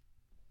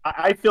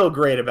 I feel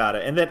great about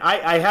it. And then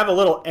I have a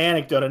little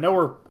anecdote. I know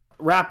we're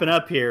wrapping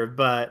up here,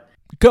 but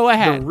go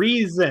ahead. The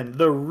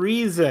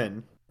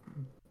reason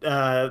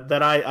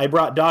that I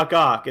brought Doc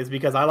Ock is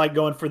because I like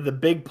going for the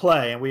big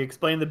play, and we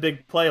explained the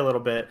big play a little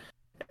bit.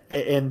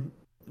 And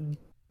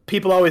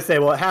people always say,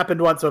 well, it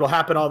happened once, so it'll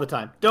happen all the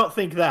time. Don't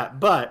think that.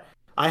 But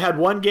I had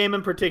one game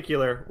in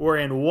particular where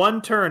in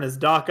one turn as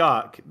Doc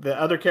Ock, the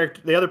other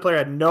player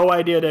had no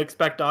idea to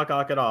expect Doc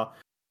Ock at all.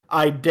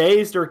 I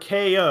dazed or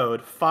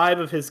KO'd 5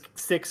 of his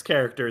 6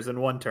 characters in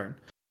one turn.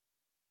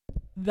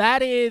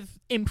 That is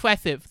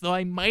impressive, though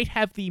I might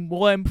have the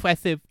more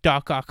impressive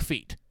Doc Ock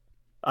feat.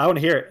 I want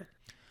to hear it.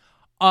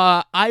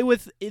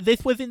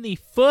 This was in the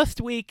first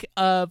week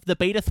of the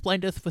beta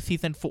splendors for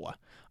Season 4.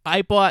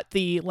 I bought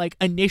the,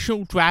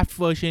 initial draft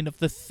version of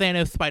the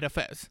Thanos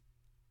Spider-Foes.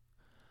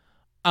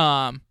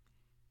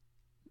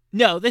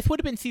 No, this would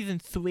have been Season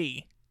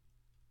 3.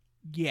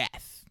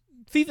 Yes.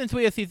 Season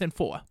 3 or Season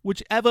 4.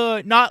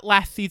 Whichever, not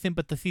last season,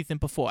 but the season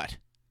before it.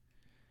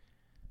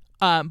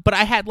 But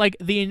I had,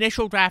 the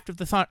initial draft of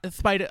the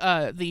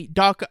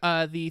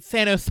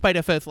Thanos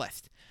Spider-Foes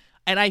list.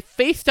 And I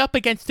faced up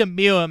against a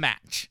mirror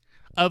match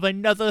of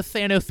another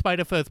Thanos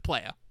Spider-Foes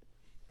player.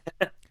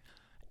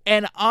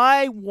 And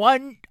I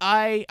won.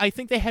 I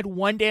think they had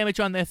 1 damage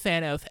on their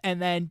Thanos,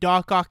 and then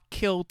Doc Ock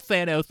killed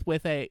Thanos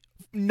with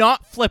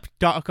not flipped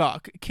Doc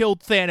Ock,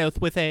 killed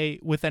Thanos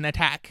with an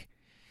attack.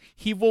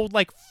 He rolled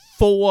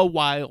 4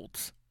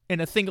 wilds in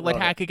a single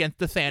attack against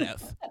the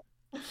Thanos.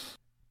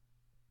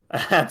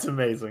 That's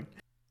amazing.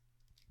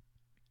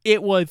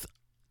 It was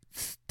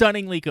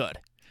stunningly good.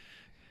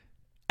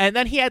 And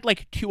then he had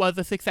like 2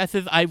 other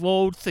successes. I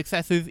rolled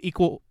successes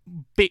equal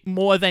bit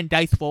more than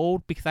dice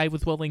rolled because I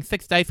was rolling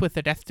 6 dice with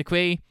the Death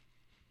Decree,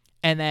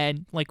 and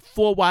then like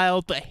 4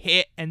 wild, a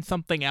hit, and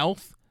something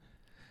else.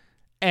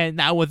 And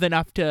that was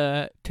enough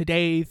to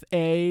daze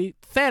a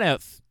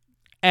Thanos.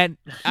 And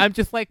I'm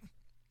just like,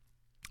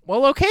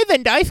 well, okay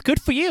then, dice,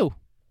 good for you.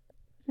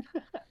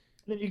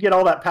 Then you get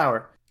all that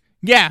power.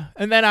 Yeah,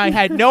 and then I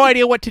had no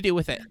idea what to do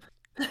with it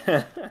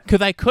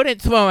because I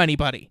couldn't throw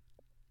anybody.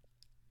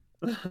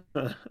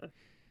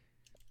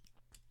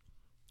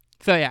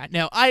 So yeah,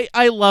 no,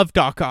 I love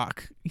Doc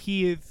Ock.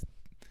 He is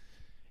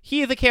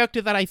a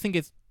character that I think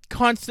is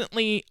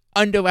constantly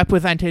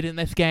underrepresented in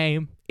this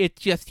game.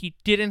 It's just he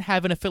didn't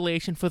have an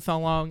affiliation for so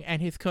long,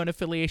 and his current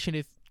affiliation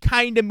is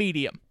kind of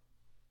medium.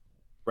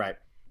 Right.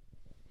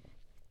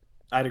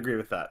 I'd agree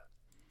with that.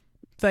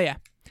 So yeah,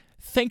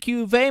 thank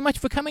you very much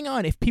for coming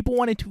on. If people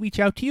wanted to reach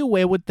out to you,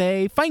 where would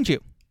they find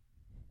you?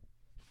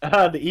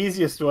 The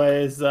easiest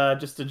way is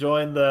just to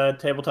join the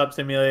Tabletop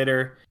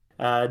Simulator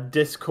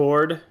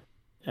Discord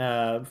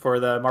for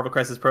the Marvel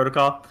Crisis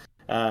Protocol.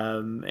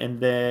 And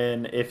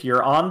then if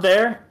you're on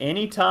there,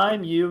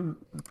 anytime you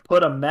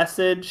put a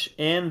message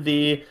in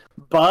the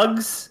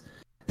bugs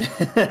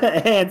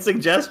and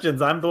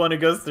suggestions, I'm the one who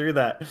goes through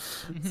that.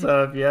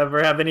 So if you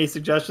ever have any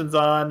suggestions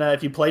on,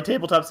 if you play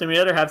Tabletop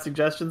Simulator, have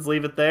suggestions,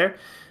 leave it there.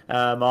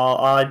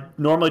 I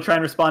normally try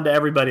and respond to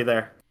everybody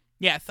there.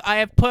 Yes, I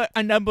have put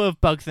a number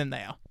of bugs in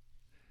there.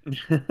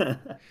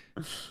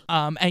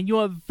 And you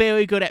are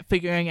very good at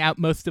figuring out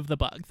most of the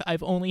bugs.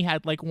 I've only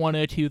had like 1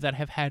 or 2 that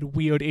have had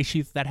weird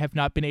issues that have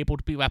not been able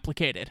to be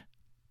replicated.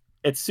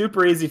 It's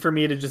super easy for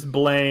me to just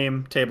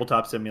blame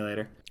Tabletop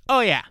Simulator. Oh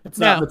yeah, It's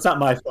not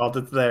my fault.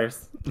 It's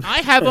theirs. I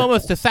have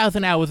almost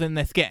 1,000 hours in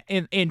this game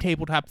in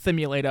Tabletop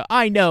Simulator.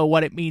 I know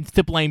what it means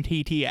to blame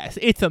TTS.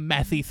 It's a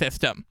messy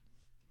system.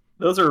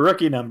 Those are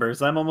rookie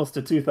numbers. I'm almost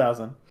to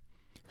 2,000.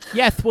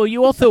 Yes, well,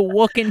 you also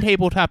work in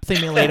Tabletop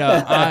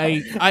Simulator.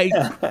 I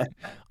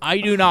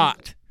do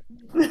not.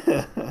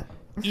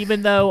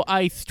 Even though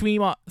I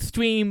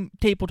stream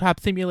Tabletop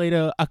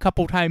Simulator a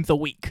couple times a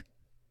week.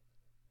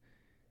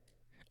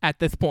 At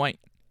this point.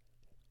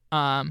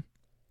 And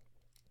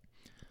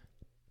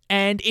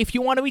if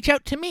you want to reach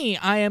out to me,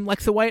 I am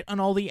Lexa White on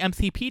all the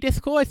MCP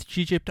Discords,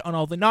 Egypt on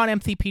all the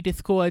non-MCP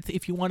Discords.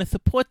 If you want to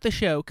support the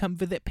show, come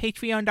visit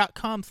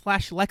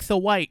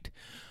patreon.com/Lexa White,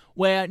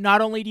 where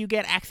not only do you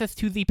get access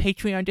to the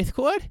Patreon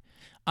Discord,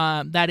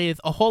 that is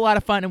a whole lot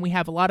of fun, and we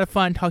have a lot of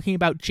fun talking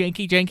about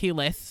janky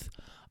lists.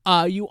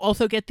 You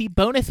also get the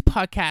bonus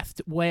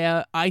podcast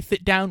where I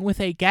sit down with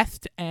a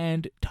guest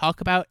and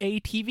talk about a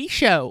TV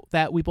show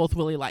that we both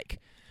really like.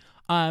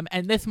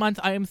 And this month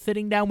I am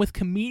sitting down with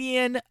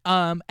comedian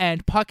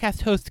and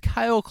podcast host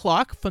Kyle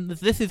Clark from the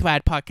This Is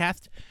Rad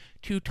podcast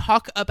to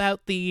talk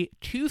about the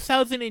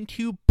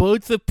 2002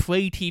 Birds of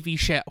Prey TV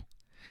show,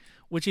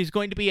 which is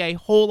going to be a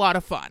whole lot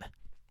of fun.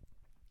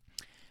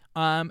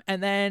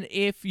 And then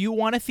if you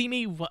want to see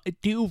me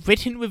do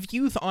written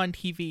reviews on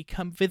TV,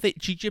 come visit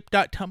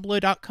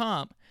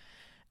ggyp.tumblr.com.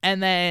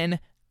 And then,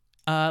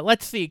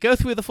 let's see, go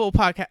through the full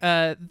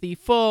podcast, the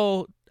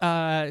full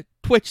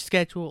Twitch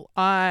schedule.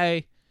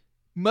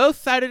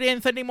 Most Saturday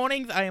and Sunday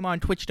mornings, I am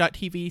on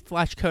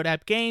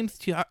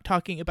twitch.tv/CodeAppGames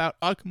talking about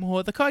Arkham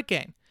Horror the card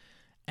game,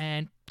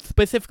 and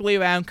specifically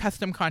around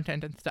custom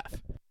content and stuff.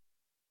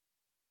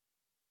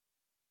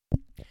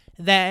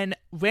 Then,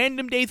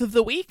 random days of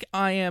the week,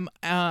 I am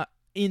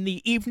in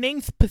the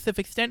evenings,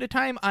 Pacific Standard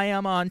Time, I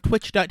am on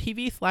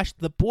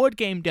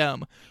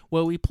twitch.tv/TheBoardGameDome,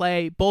 where we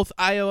play both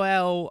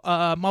IRL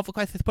Marvel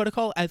Crisis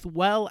Protocol as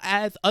well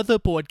as other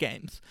board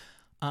games.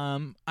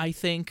 I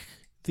think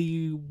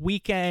the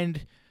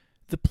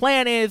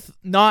plan is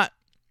not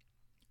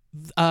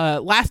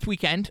last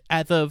weekend,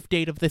 as of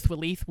date of this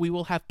release, we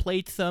will have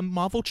played some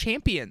Marvel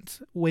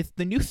Champions with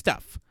the new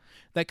stuff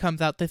that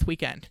comes out this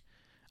weekend.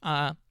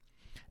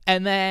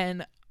 And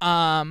then,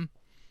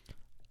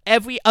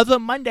 every other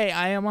Monday,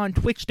 I am on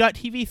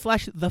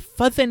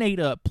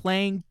twitch.tv/TheFuzzinator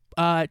playing,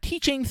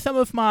 teaching some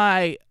of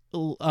my,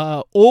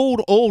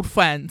 old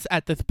friends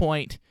at this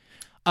point,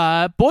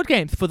 board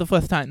games for the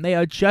first time.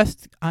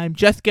 I'm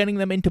just getting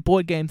them into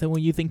board games, and we're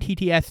using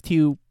TTS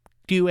to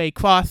do a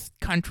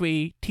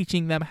cross-country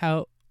teaching them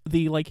how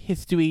the,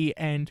 history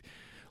and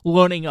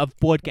learning of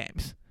board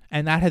games.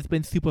 And that has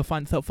been super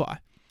fun so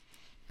far.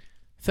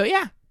 So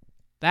yeah,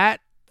 that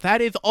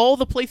is all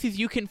the places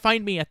you can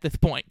find me at this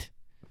point.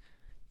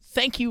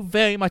 Thank you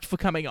very much for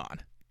coming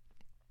on.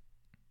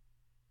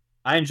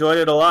 I enjoyed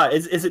it a lot.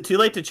 Is it too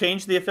late to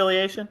change the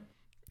affiliation?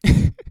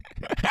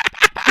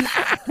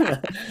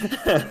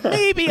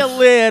 Maybe a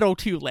little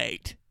too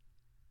late.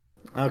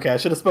 Okay, I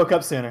should have spoke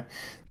up sooner.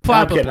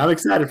 Probably. I'm kidding. I'm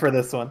excited for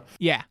this one.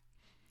 Yeah.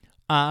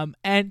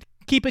 And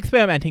keep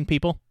experimenting,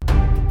 people.